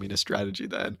about communist strategy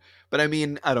then. But I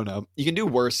mean, I don't know. You can do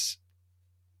worse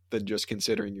than just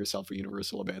considering yourself a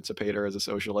universal emancipator as a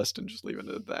socialist and just leaving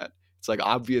it at that. It's like,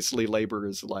 obviously labor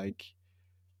is like,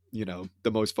 you know,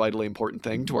 the most vitally important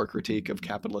thing to our critique of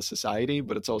capitalist society,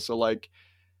 but it's also like,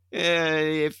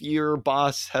 if your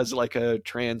boss has like a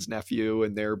trans nephew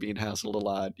and they're being hassled a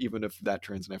lot, even if that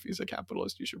trans nephew is a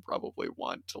capitalist, you should probably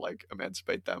want to like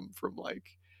emancipate them from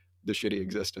like the shitty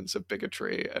existence of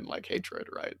bigotry and like hatred,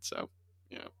 right? So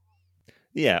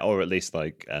yeah, or at least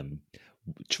like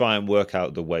try and work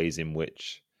out the ways in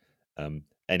which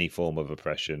any form of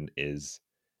oppression is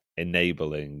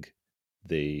enabling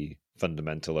the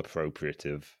fundamental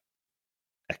appropriative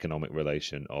economic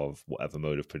relation of whatever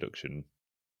mode of production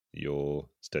you're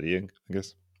studying, I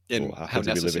guess, and how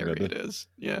necessary it is.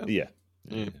 Yeah.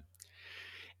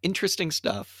 Interesting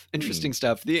stuff. Just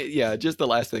the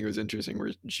last thing was interesting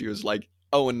where she was like,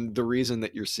 oh, and the reason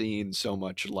that you're seeing so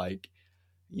much like,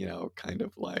 you know, kind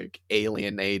of like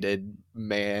alienated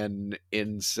man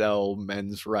incel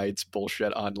men's rights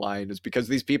bullshit online is because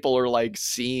these people are like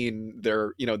seeing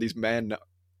their, you know, these men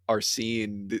are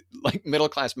seeing, like middle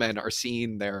class men are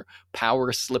seeing their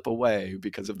power slip away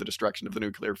because of the destruction of the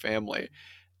nuclear family,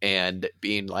 and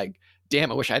being like,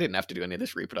 damn, I wish I didn't have to do any of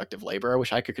this reproductive labor. I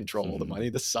wish I could control all the money.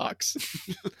 This sucks.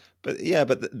 But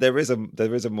there is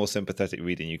a more sympathetic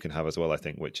reading you can have as well, I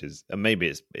think, which is, and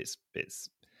maybe it's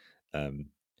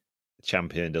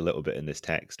championed a little bit in this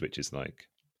text, which is like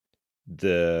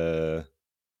the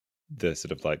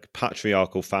sort of like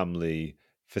patriarchal family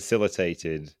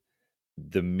facilitated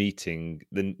the meeting,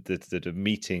 the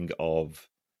meeting of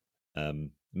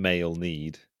male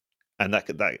need, and that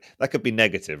could be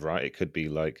negative, right? It could be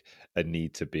like a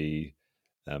need to be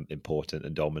important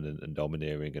and dominant and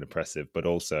domineering and oppressive, but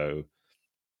also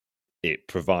it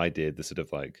provided the sort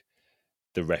of like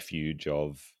the refuge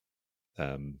of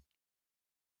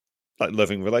like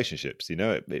loving relationships. You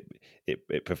know,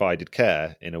 it provided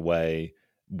care in a way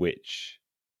which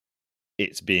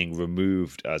it's being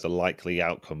removed as a likely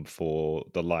outcome for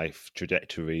the life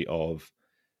trajectory of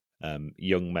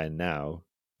young men now,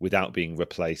 without being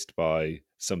replaced by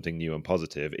something new and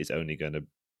positive, is only going to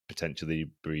potentially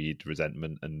breed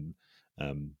resentment and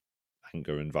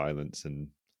anger and violence. And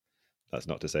that's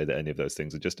not to say that any of those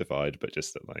things are justified, but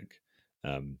just that like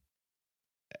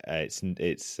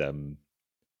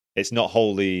it's not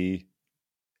wholly,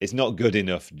 it's not good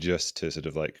enough just to sort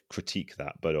of like critique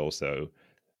that, but also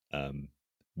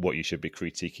what you should be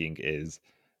critiquing is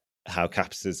how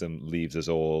capitalism leaves us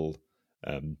all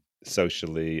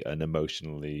socially and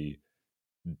emotionally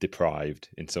deprived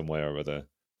in some way or other,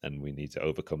 and we need to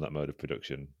overcome that mode of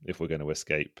production if we're going to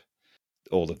escape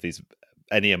all of these,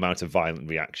 any amount of violent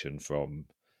reaction from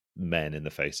men in the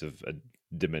face of a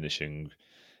diminishing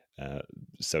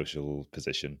social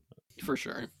position. For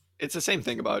sure. It's the same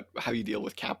thing about how you deal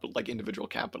with capital, like individual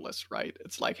capitalists, right?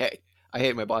 It's like, hey, I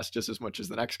hate my boss just as much as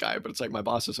the next guy, but it's like my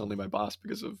boss is only my boss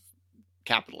because of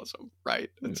capitalism, right?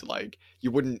 It's like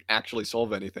you wouldn't actually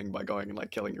solve anything by going and like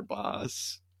killing your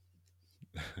boss.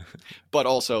 But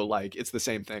also like it's the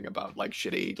same thing about like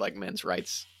shitty like men's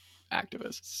rights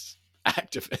activists.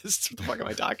 What the fuck am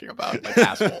I talking about? Like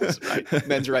assholes, right?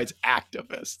 Men's rights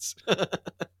activists.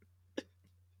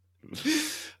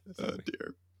 Oh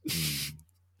dear.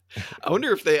 I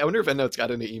wonder if EndNote's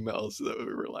got any emails that we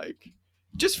were like,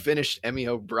 just finished Emmy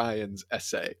O'Brien's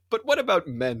essay, but what about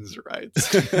men's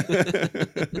rights?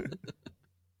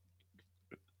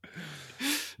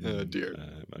 Oh dear.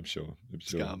 I'm sure.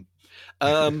 Scum.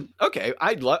 Okay.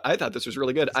 I thought this was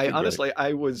really good. I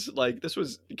was like, this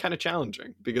was kind of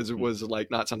challenging because it was like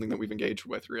not something that we've engaged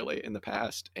with really in the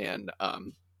past. And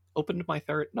opened my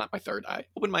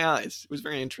opened my eyes. It was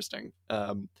very interesting.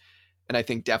 And I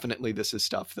think definitely this is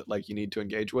stuff that like you need to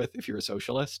engage with if you're a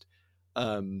socialist.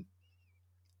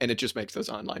 And it just makes those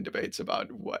online debates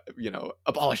about what,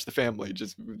 abolish the family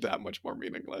just that much more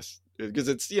meaningless. Because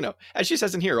it's, as she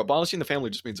says in here, abolishing the family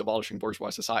just means abolishing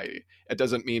bourgeois society. It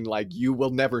doesn't mean like you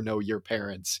will never know your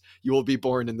parents. You will be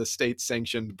born in the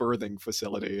state-sanctioned birthing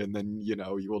facility and then, you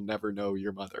will never know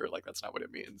your mother. Like, that's not what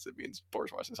it means. It means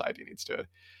bourgeois society needs to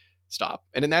stop.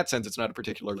 And in that sense, it's not a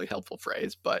particularly helpful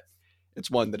phrase, but it's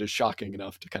one that is shocking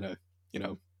enough to kind of,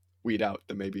 weed out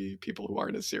the maybe people who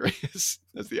aren't as serious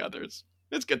as the others.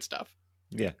 It's good stuff.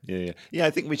 Yeah. I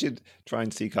think we should try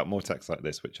and seek out more texts like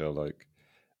this, which are like,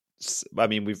 I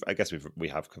mean, we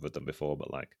have covered them before,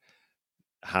 but like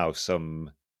how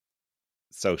some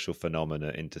social phenomena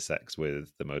intersects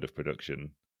with the mode of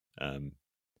production, and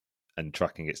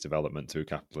tracking its development through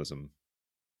capitalism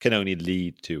can only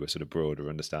lead to a sort of broader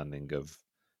understanding of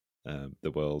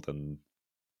the world and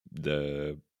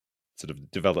the sort of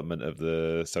development of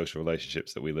the social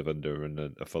relationships that we live under, and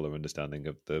a fuller understanding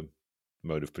of the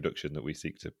mode of production that we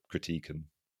seek to critique and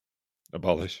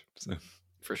abolish. So,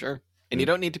 for sure. And you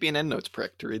don't need to be an endnotes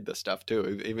prick to read this stuff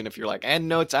too. Even if you're like,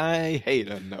 endnotes, I hate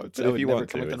endnotes. But if you want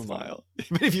to, within a mile.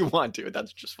 But if you want to,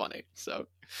 that's just funny. So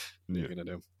what are you gonna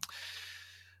do?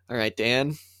 All right,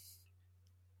 Dan.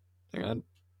 Hang on.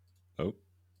 Oh.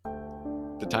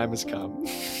 The time has come.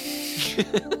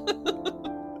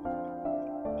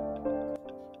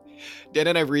 Dan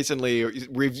and I recently,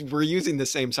 we're using the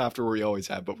same software we always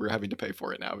have, but we're having to pay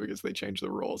for it now because they changed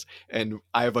the rules. And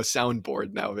I have a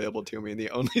soundboard now available to me, and the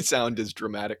only sound is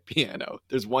dramatic piano.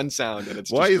 There's one sound, and it's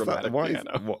just dramatic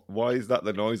piano. Why is that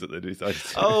the noise that they decided to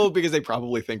do? Oh, because they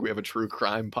probably think we have a true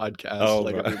crime podcast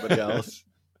like everybody else.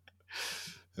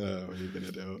 What are you going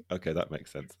to do? Okay, that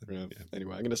makes sense. Yeah.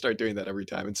 Anyway, I'm going to start doing that every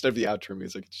time. Instead of the outro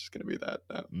music, it's just going to be that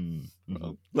now.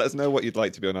 Well, let us know what you'd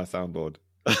like to be on our soundboard.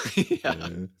 If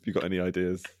you got any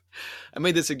ideas. I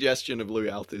made the suggestion of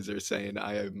Louis Althusser saying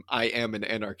I am an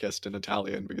anarchist in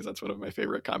Italian because that's one of my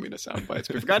favorite communist sound bites.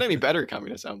 But if you've got any better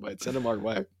communist sound bites, send them our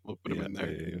way. We'll put them in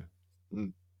there.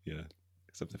 Yeah.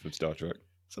 Something from Star Trek.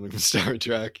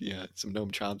 Yeah. Some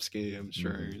Noam Chomsky, I'm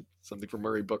sure. Something from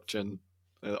Murray Bookchin.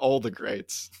 All the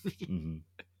greats.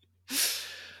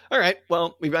 All right.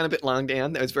 Well, we've gone a bit long,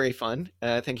 Dan. That was very fun.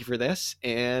 Thank you for this.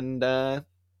 And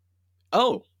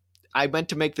I meant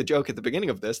to make the joke at the beginning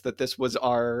of this that this was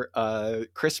our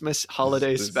Christmas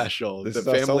holiday special, the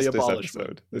family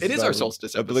abolishment. It is our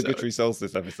solstice episode. Obligatory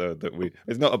solstice episode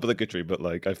it's not obligatory, but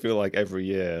like I feel like every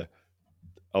year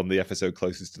on the episode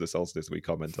closest to the solstice, we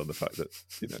comment on the fact that,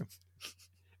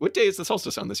 What day is the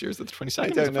solstice on this year? Is it the 22nd? I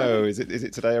don't know. Is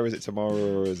it today or is it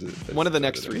tomorrow or is it one of the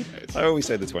next 3 days? I always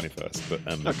say the 21st, but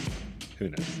okay. Who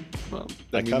knows? Well,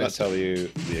 I cannot tell you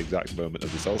the exact moment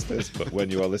of the solstice, but when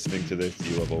you are listening to this,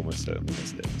 you have almost certainly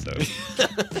missed it. So,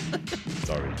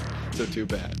 sorry. So too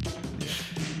bad.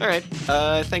 Yeah. All right.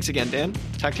 Thanks again, Dan.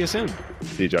 Talk to you soon.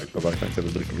 See you, Jack. Bye-bye. Thanks,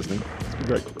 everybody, for listening. It's been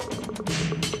great.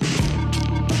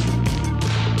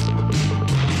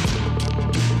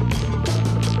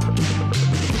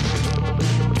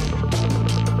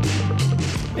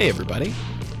 Hey everybody,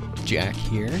 Jack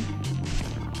here.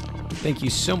 Thank you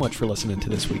so much for listening to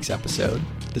this week's episode.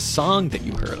 The song that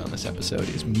you heard on this episode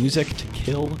is Music to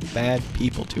Kill Bad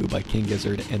People To by King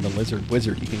Gizzard and the Lizard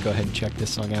Wizard. You can go ahead and check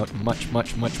this song out much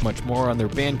more on their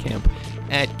Bandcamp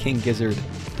at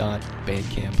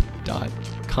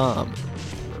kinggizzard.bandcamp.com.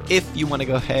 If you want to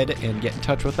go ahead and get in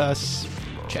touch with us,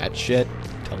 chat shit,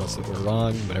 tell us that we're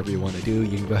wrong, whatever you want to do,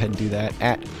 you can go ahead and do that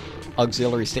at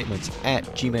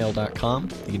auxiliarystatements@gmail.com.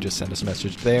 You can just send us a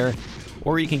message there,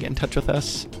 or you can get in touch with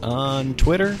us on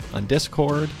Twitter, on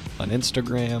Discord, on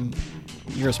Instagram.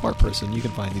 You're a smart person, you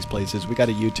can find these places. We got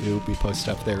a YouTube, we post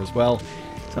stuff there as well.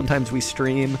 Sometimes we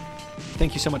stream.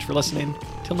 Thank you so much for listening.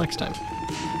 Till next time.